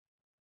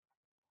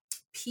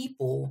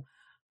people,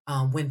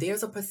 when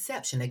there's a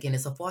perception, again,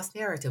 it's a false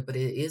narrative, but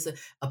it is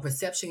a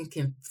perception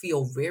can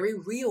feel very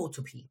real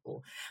to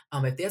people.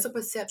 If there's a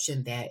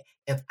perception that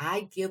if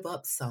I give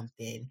up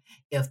something,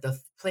 if the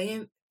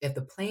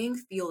playing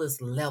field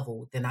is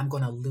level, then I'm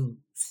going to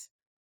lose.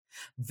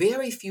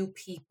 Very few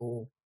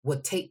people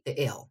would take the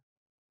L.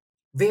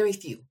 Very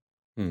few,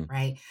 Hmm.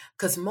 right?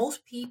 Because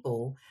most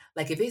people,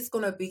 like if it's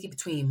going to be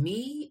between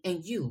me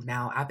and you,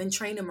 now I've been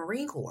trained in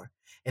Marine Corps.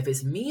 If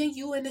it's me and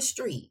you in the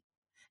street,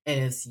 and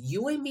it's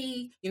you and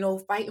me,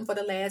 fighting for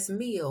the last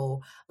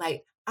meal,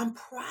 like I'm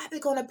probably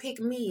gonna pick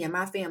me and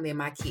my family and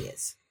my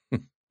kids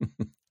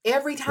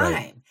every Right.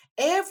 time,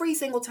 every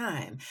single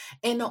time.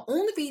 And the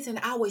only reason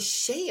I would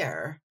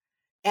share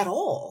at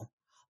all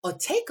or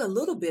take a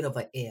little bit of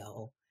a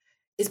L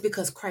is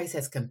because Christ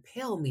has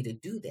compelled me to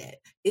do that.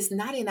 It's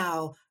not in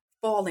our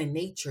fallen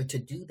nature to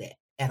do that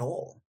at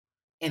all.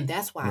 And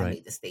that's why I Right.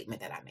 made the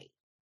statement that I made.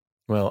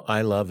 Well,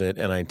 I love it,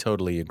 and I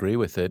totally agree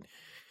with it.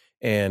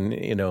 And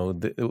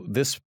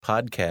this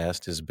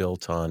podcast is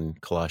built on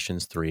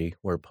Colossians 3,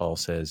 where Paul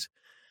says,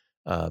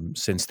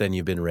 "Since then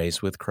you've been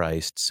raised with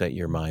Christ, set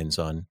your minds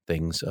on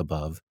things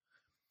above."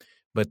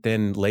 But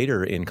then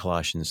later in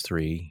Colossians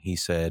 3, he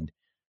said,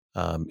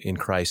 "In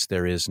Christ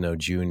there is no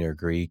Jew nor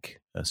Greek,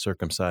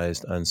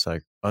 circumcised,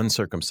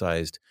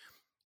 uncircumcised,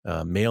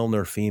 male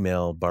nor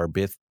female,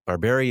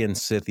 barbarian,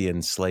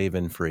 Scythian, slave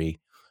and free,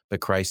 but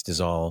Christ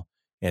is all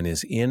and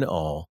is in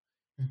all."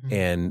 Mhm.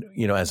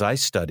 And, as I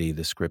study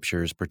the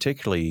scriptures,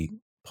 particularly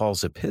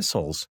Paul's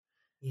epistles,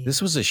 Yeah.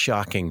 this was a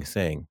shocking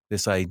thing.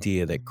 This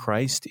idea that Mhm.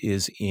 Christ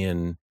is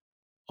in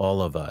all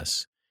of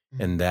us,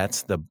 and Mhm.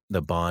 that's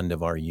the bond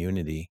of our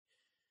unity.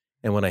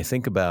 And when I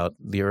think about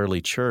the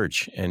early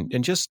church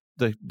and just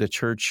the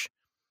church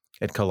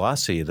at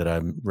Colossae that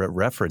I'm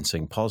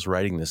referencing, Paul's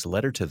writing this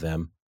letter to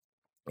them,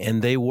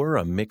 and they were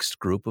a mixed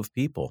group of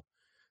people.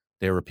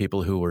 There were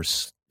people who were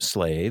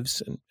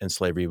slaves, and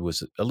slavery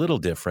was a little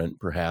different,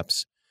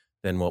 perhaps,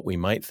 than what we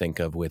might think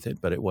of with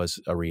it, but it was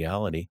a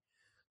reality.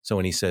 So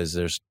when he says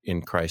there's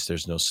in Christ,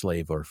 there's no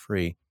slave or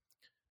free,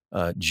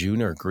 Jew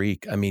nor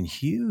Greek, I mean,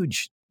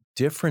 huge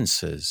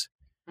differences.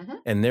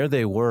 Mhm. And there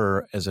they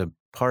were as a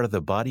part of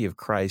the body of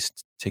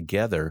Christ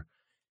together.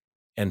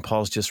 And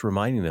Paul's just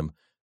reminding them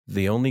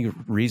the only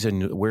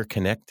reason we're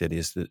connected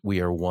is that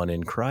we are one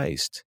in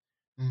Christ.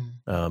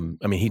 Mhm.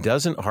 I mean, he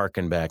doesn't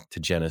hearken back to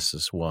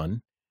Genesis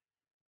 1.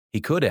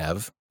 He could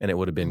have, and it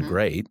would have been Mhm.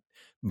 great,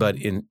 but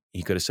Mhm.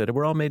 he could have said,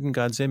 we're all made in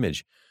God's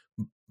image.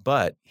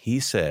 But he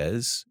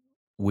says,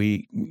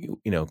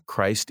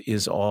 Christ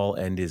is all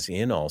and is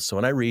in all. So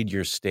when I read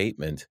your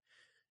statement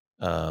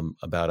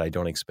about I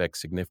don't expect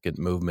significant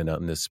movement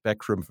on this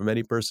spectrum from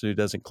any person who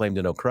doesn't claim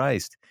to know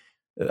Christ,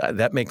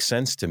 that makes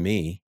sense to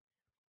me.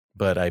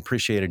 But I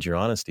appreciated your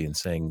honesty in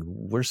saying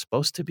we're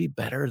supposed to be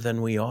better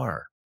than we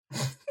are.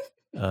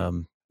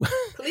 Um,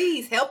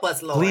 Please help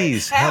us, Lord.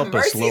 Please Have help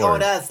us, mercy on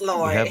Lord. us,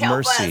 Lord. Have Help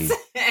us. mercy.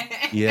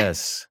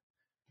 Yes.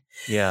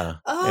 Yeah.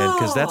 And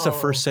because that's a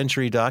first Oh.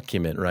 century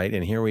document, right?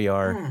 And here we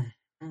are Mm,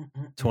 mm, mm,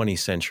 mm. 20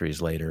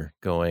 centuries later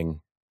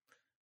going,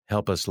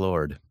 help us,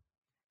 Lord.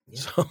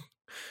 Yeah, So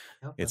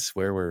help us.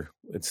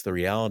 it's the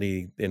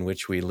reality in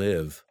which we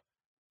live,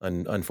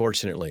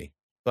 unfortunately.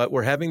 But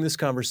we're having this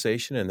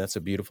conversation, and that's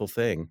a beautiful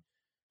thing.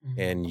 Mhm.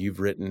 And you've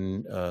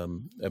written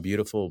a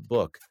beautiful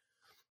book.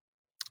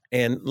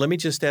 And let me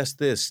just ask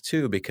this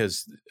too,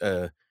 because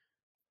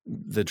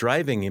the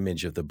driving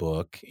image of the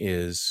book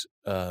is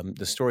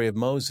the story of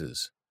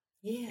Moses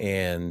Yeah.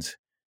 and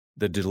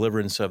the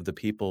deliverance of the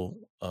people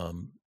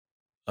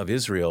of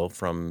Israel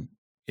from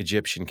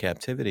Egyptian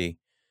captivity.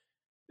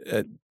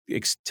 Uh,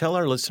 Tell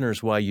our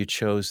listeners why you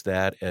chose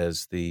that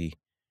as the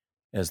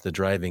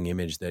driving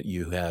image that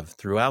you have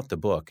throughout the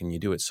book, and you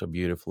do it so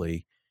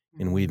beautifully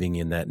in Mhm. weaving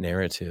in that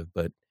narrative.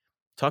 But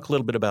talk a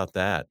little bit about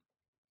that.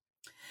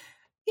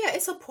 Yeah,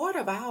 it's a part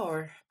of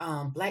our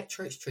Black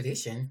church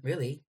tradition,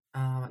 really.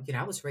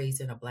 I was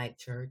raised in a Black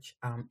church,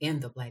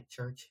 in the Black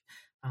church,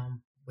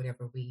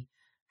 whatever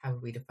however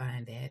we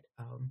define that.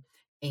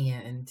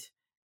 And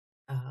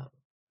uh,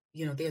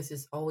 there's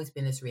just always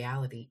been this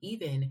reality.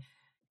 Even,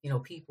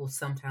 people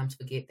sometimes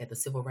forget that the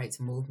civil rights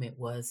movement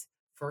was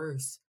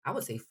first, I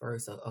would say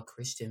first, a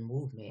Christian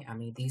movement. I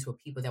mean, these were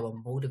people that were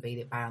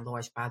motivated by and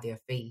large by their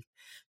faith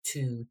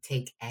to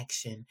take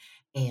action.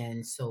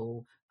 And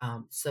so,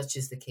 such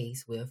is the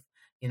case with,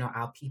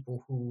 our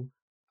people who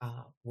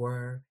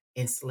were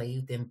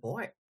enslaved and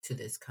brought to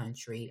this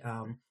country.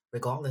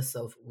 Regardless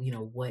of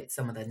what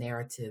some of the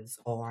narratives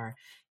are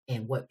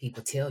and what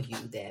people tell you,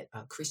 that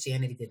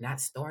Christianity did not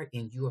start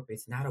in Europe.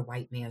 It's not a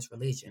white man's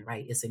religion,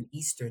 right? It's an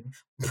Eastern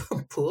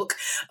book.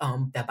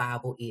 The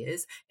Bible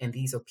is, and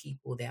these are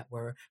people that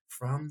were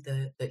from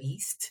the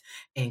East,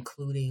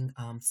 including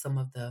some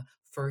of the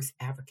first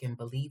African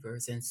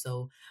believers. And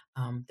so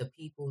the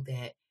people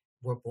that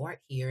were brought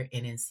here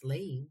and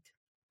enslaved,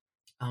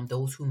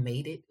 those who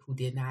made it, who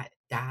did not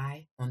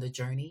die on the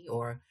journey,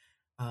 or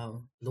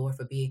Lord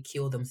forbid,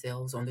 kill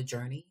themselves on the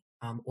journey,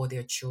 or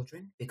their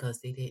children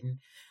because they didn't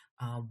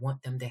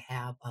want them to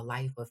have a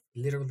life of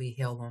literally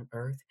hell on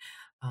earth.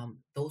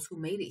 Those who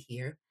made it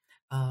here,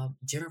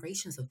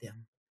 generations of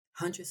them,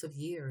 hundreds of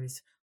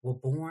years, were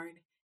born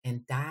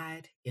and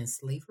died in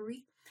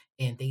slavery.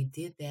 And they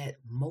did that,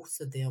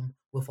 most of them,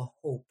 with a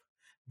hope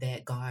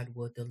that God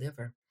would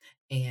deliver.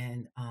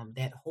 And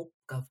that hope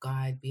of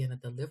God being a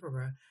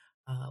deliverer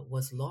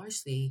was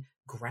largely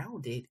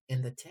grounded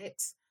in the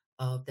text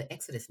of the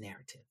Exodus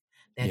narrative.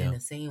 That in Yeah. the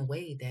same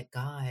way that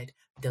God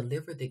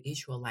delivered the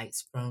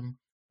Israelites from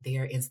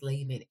their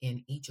enslavement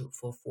in Egypt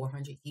for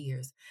 400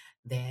 years,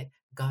 that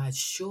God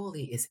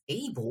surely is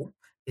able,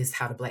 is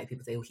how the Black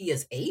people say, He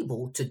is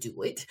able to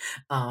do it,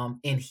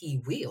 and He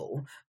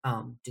will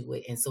do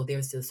it. And so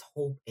there's this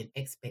hope and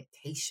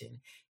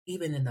expectation,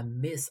 even in the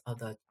midst of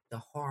the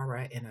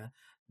horror and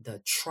the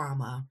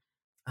trauma,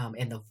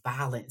 and the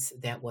violence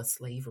that was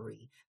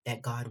slavery,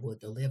 that God would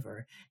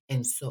deliver.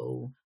 And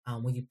so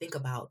when you think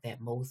about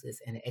that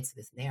Moses and the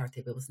Exodus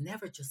narrative, it was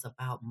never just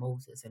about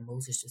Moses and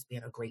Moses just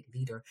being a great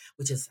leader,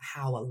 which is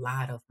how a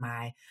lot of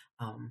my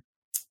um,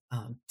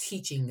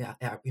 teaching,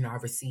 I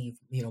received,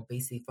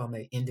 basically from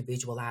an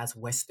individualized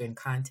Western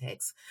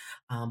context.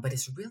 But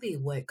it's really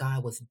what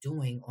God was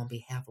doing on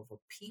behalf of a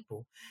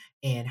people,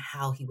 and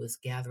how He was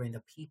gathering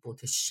the people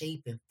to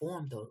shape and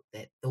form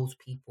those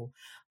people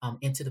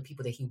into the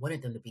people that He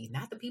wanted them to be.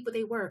 Not the people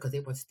they were, because they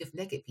were stiff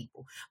necked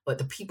people, but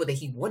the people that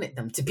He wanted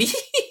them to be.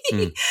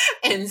 Mm.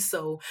 And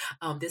so,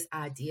 this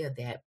idea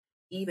that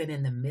even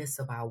in the midst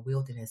of our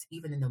wilderness,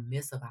 even in the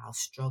midst of our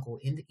struggle,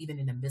 even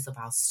in the midst of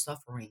our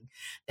suffering,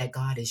 that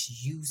God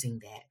is using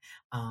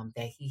that,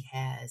 that He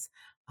has,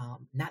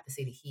 not to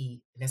say that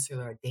He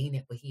necessarily ordained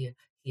it, but He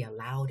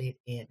allowed it,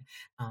 and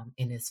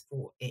is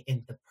for,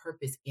 and the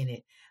purpose in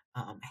it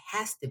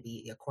has to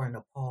be, according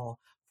to Paul,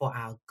 for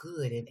our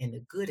good. And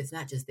the good is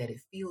not just that it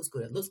feels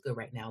good, it looks good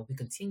right now. We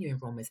continue in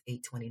Romans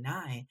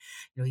 8:29.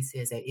 He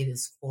says that it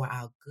is for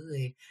our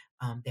good,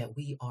 that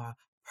we are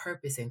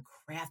purpose and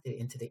crafted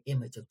into the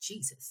image of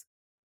Jesus.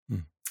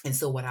 Mm. And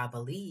so, what I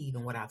believe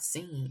and what I've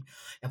seen,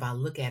 if I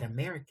look at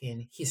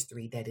American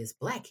history, that is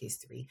Black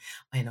history,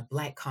 and the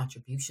Black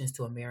contributions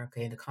to America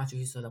and the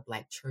contributions of the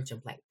Black church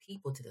and Black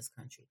people to this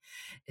country,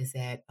 is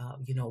that,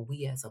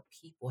 we as a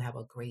people have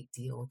a great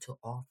deal to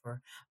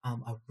offer,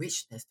 a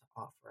richness to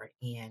offer,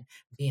 and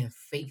being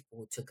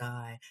faithful to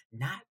God,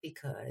 not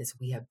because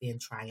we have been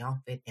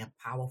triumphant and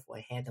powerful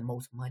and had the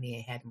most money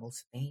and had the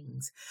most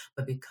things,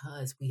 but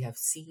because we have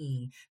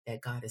seen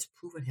that God has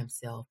proven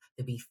Himself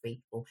to be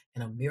faithful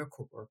and a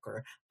miracle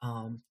worker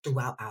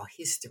throughout our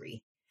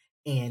history.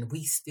 And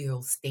we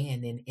still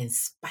standing in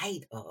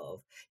spite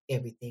of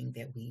everything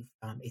that we've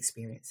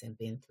experienced and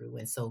been through.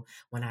 And so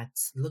when I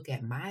look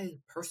at my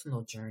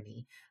personal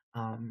journey,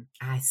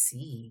 I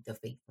see the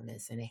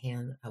faithfulness and the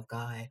hand of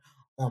God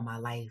on my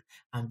life.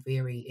 And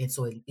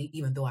so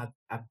even though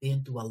I've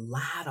been through a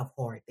lot of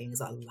hard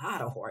things,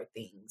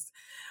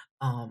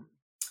 um,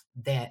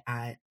 that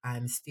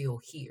I'm still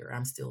here.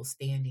 I'm still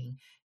standing,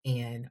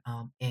 and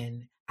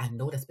I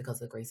know that's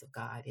because of the grace of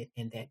God,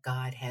 and that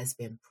God has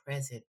been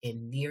present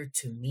and near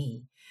to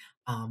me,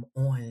 on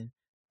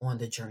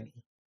the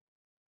journey.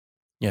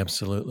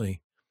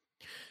 Absolutely.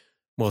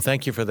 Well,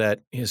 thank you for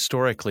that.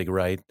 Historically,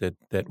 right,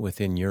 that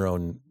within your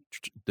own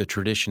the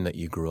tradition that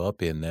you grew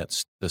up in,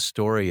 that's the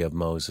story of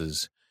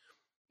Moses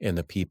and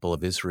the people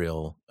of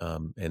Israel,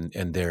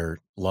 and their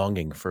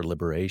longing for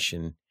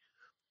liberation.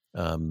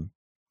 Um,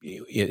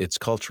 its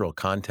cultural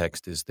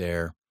context is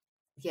there.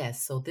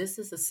 Yes, so this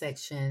is a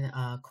section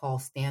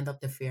called Stand Up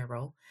to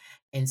Pharaoh.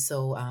 And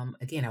so,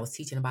 again, I was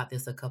teaching about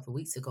this a couple of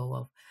weeks ago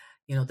of,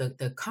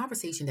 the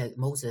conversation that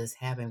Moses is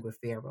having with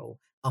Pharaoh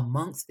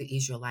amongst the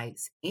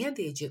Israelites and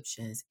the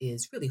Egyptians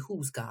is really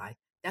who's God.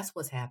 That's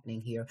what's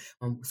happening here.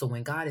 So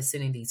when God is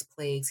sending these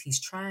plagues, he's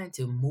trying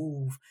to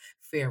move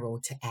Pharaoh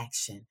to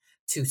action,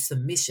 to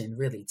submission,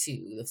 really,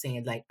 to of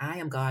saying, like, I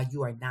am God,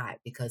 you are not,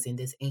 because in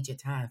this ancient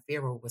time,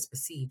 Pharaoh was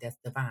perceived as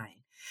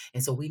divine.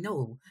 And so we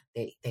know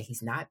that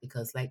he's not,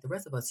 because like the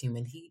rest of us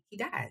human, he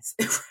dies,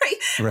 right?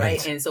 Right.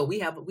 Right. And so we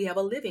have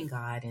a living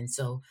God. And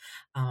so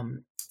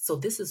so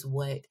this is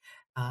what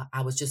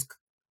I was just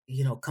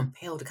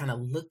compelled to kind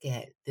of look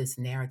at this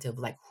narrative,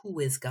 like who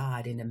is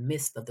God in the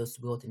midst of this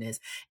wilderness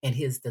and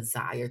his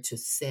desire to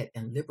set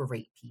and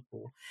liberate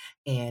people,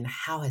 and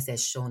how has that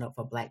shown up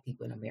for Black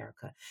people in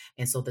America.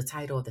 And so the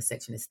title of the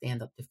section is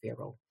Stand Up to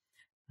Pharaoh.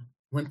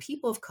 When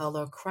people of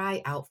color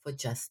cry out for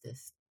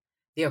justice,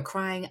 they are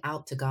crying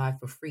out to God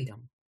for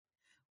freedom.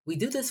 We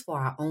do this for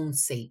our own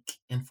sake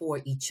and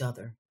for each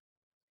other.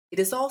 It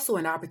is also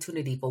an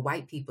opportunity for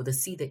white people to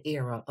see the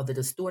error of the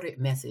distorted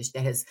message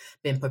that has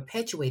been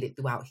perpetuated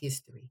throughout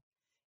history.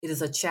 It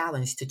is a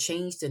challenge to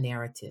change the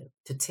narrative,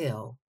 to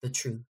tell the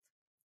truth.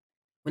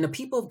 When the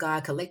people of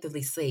God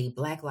collectively say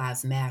Black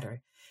Lives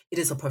Matter, it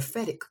is a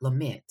prophetic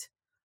lament,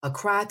 a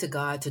cry to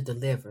God to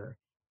deliver,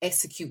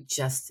 execute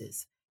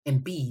justice,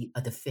 and be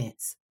a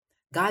defense.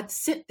 God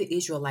sent the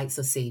Israelites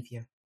a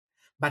savior.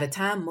 By the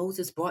time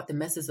Moses brought the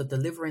message of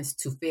deliverance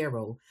to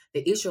Pharaoh,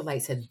 the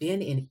Israelites had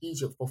been in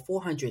Egypt for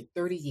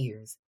 430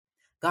 years.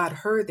 God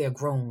heard their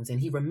groans,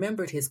 and he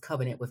remembered his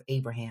covenant with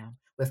Abraham,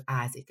 with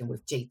Isaac, and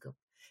with Jacob.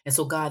 And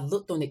so God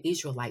looked on the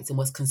Israelites and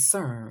was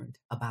concerned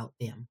about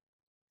them.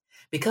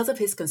 Because of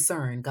his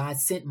concern, God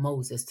sent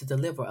Moses to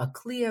deliver a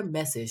clear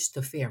message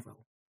to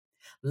Pharaoh.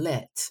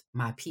 Let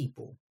my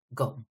people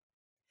go.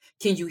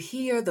 Can you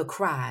hear the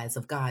cries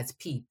of God's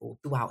people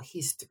throughout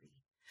history?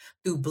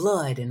 Through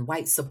blood and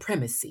white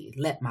supremacy,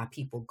 let my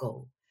people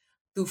go.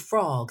 Through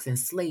frogs and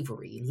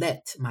slavery,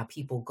 let my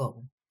people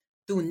go.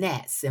 Through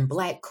gnats and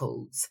black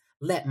codes,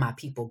 let my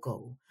people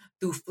go.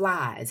 Through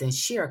flies and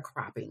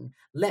sharecropping,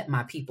 let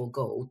my people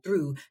go.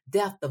 Through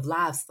death of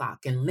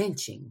livestock and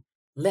lynching,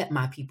 let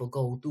my people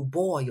go. Through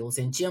boils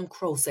and Jim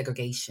Crow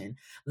segregation,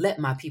 let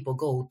my people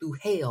go. Through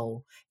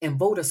hell and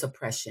voter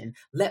suppression,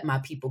 let my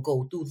people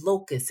go. Through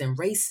locusts and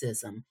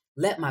racism,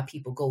 let my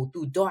people go.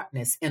 Through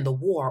darkness and the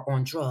war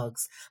on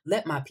drugs,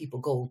 let my people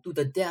go. Through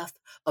the death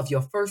of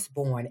your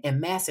firstborn and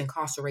mass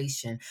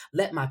incarceration,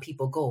 let my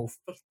people go.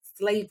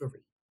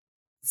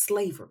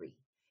 Slavery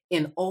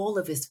in all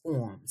of its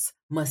forms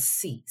must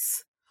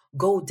cease.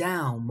 Go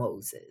down,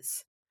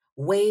 Moses,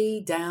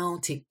 way down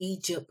to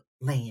Egypt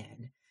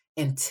land,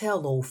 and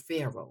tell old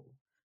Pharaoh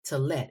to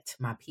let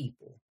my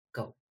people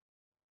go.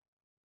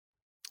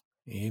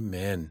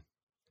 Amen.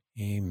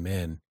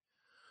 Amen.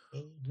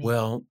 Amen.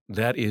 Well,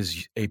 that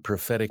is a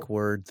prophetic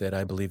word that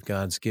I believe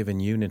God's given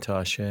you,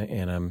 Natasha,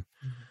 and I'm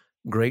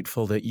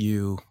grateful that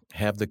you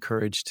have the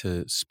courage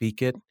to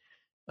speak it.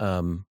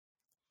 I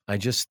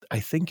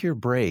think you're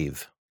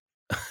brave.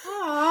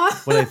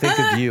 When I think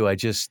of you, I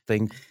just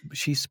think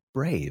she's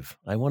brave.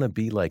 I want to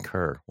be like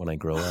her when I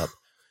grow up.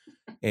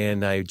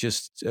 And I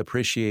just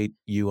appreciate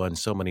you on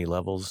so many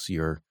levels,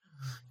 your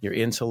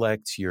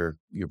intellect, your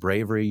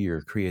bravery,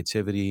 your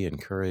creativity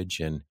and courage,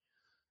 and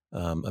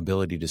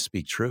ability to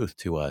speak truth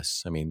to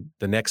us. I mean,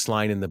 the next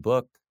line in the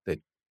book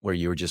where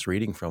you were just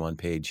reading from on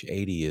page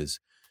 80 is,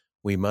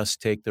 we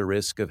must take the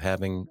risk of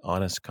having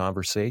honest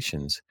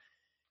conversations.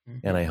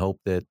 Mm-hmm. And I hope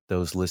that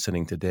those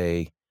listening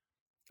today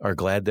are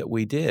glad that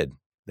we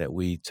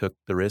took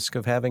the risk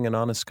of having an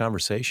honest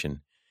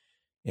conversation.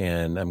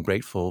 And I'm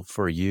grateful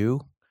for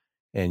you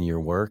and your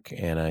work,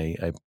 and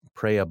I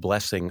pray a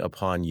blessing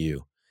upon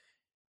you.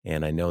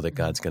 And I know that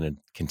God's going to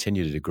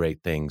continue to do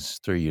great things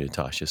through you,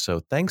 Natasha.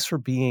 So thanks for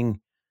being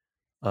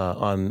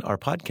on our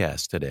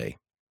podcast today.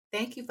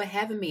 Thank you for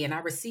having me, and I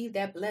received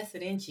that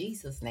blessing in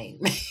Jesus' name.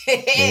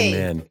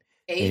 Amen.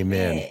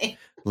 Amen. Amen.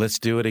 Let's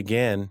do it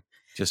again.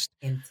 Just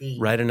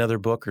write another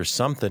book or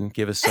something.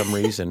 Give us some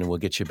reason, and we'll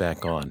get you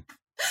back on.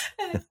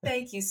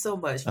 Thank you so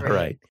much, Fred. All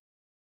right.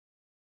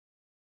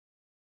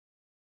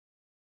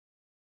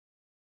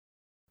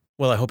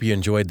 Well, I hope you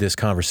enjoyed this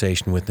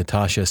conversation with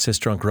Natasha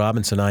Sistrunk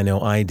Robinson. I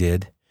know I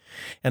did.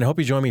 And I hope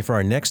you join me for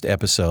our next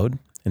episode.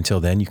 Until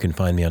then, you can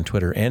find me on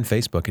Twitter and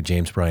Facebook at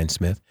James Bryan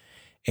Smith.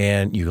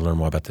 And you can learn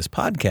more about this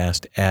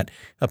podcast at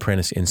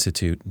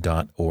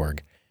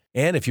apprenticeinstitute.org.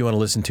 And if you want to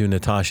listen to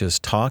Natasha's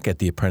talk at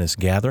the Apprentice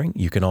Gathering,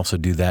 you can also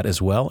do that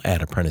as well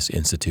at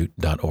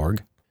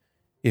apprenticeinstitute.org.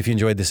 If you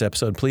enjoyed this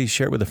episode, please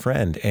share it with a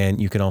friend.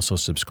 And you can also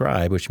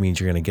subscribe, which means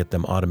you're going to get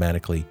them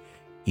automatically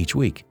each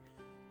week.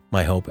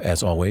 My hope,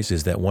 as always,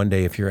 is that one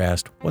day if you're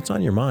asked, what's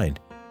on your mind?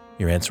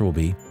 Your answer will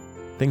be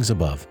things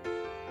above.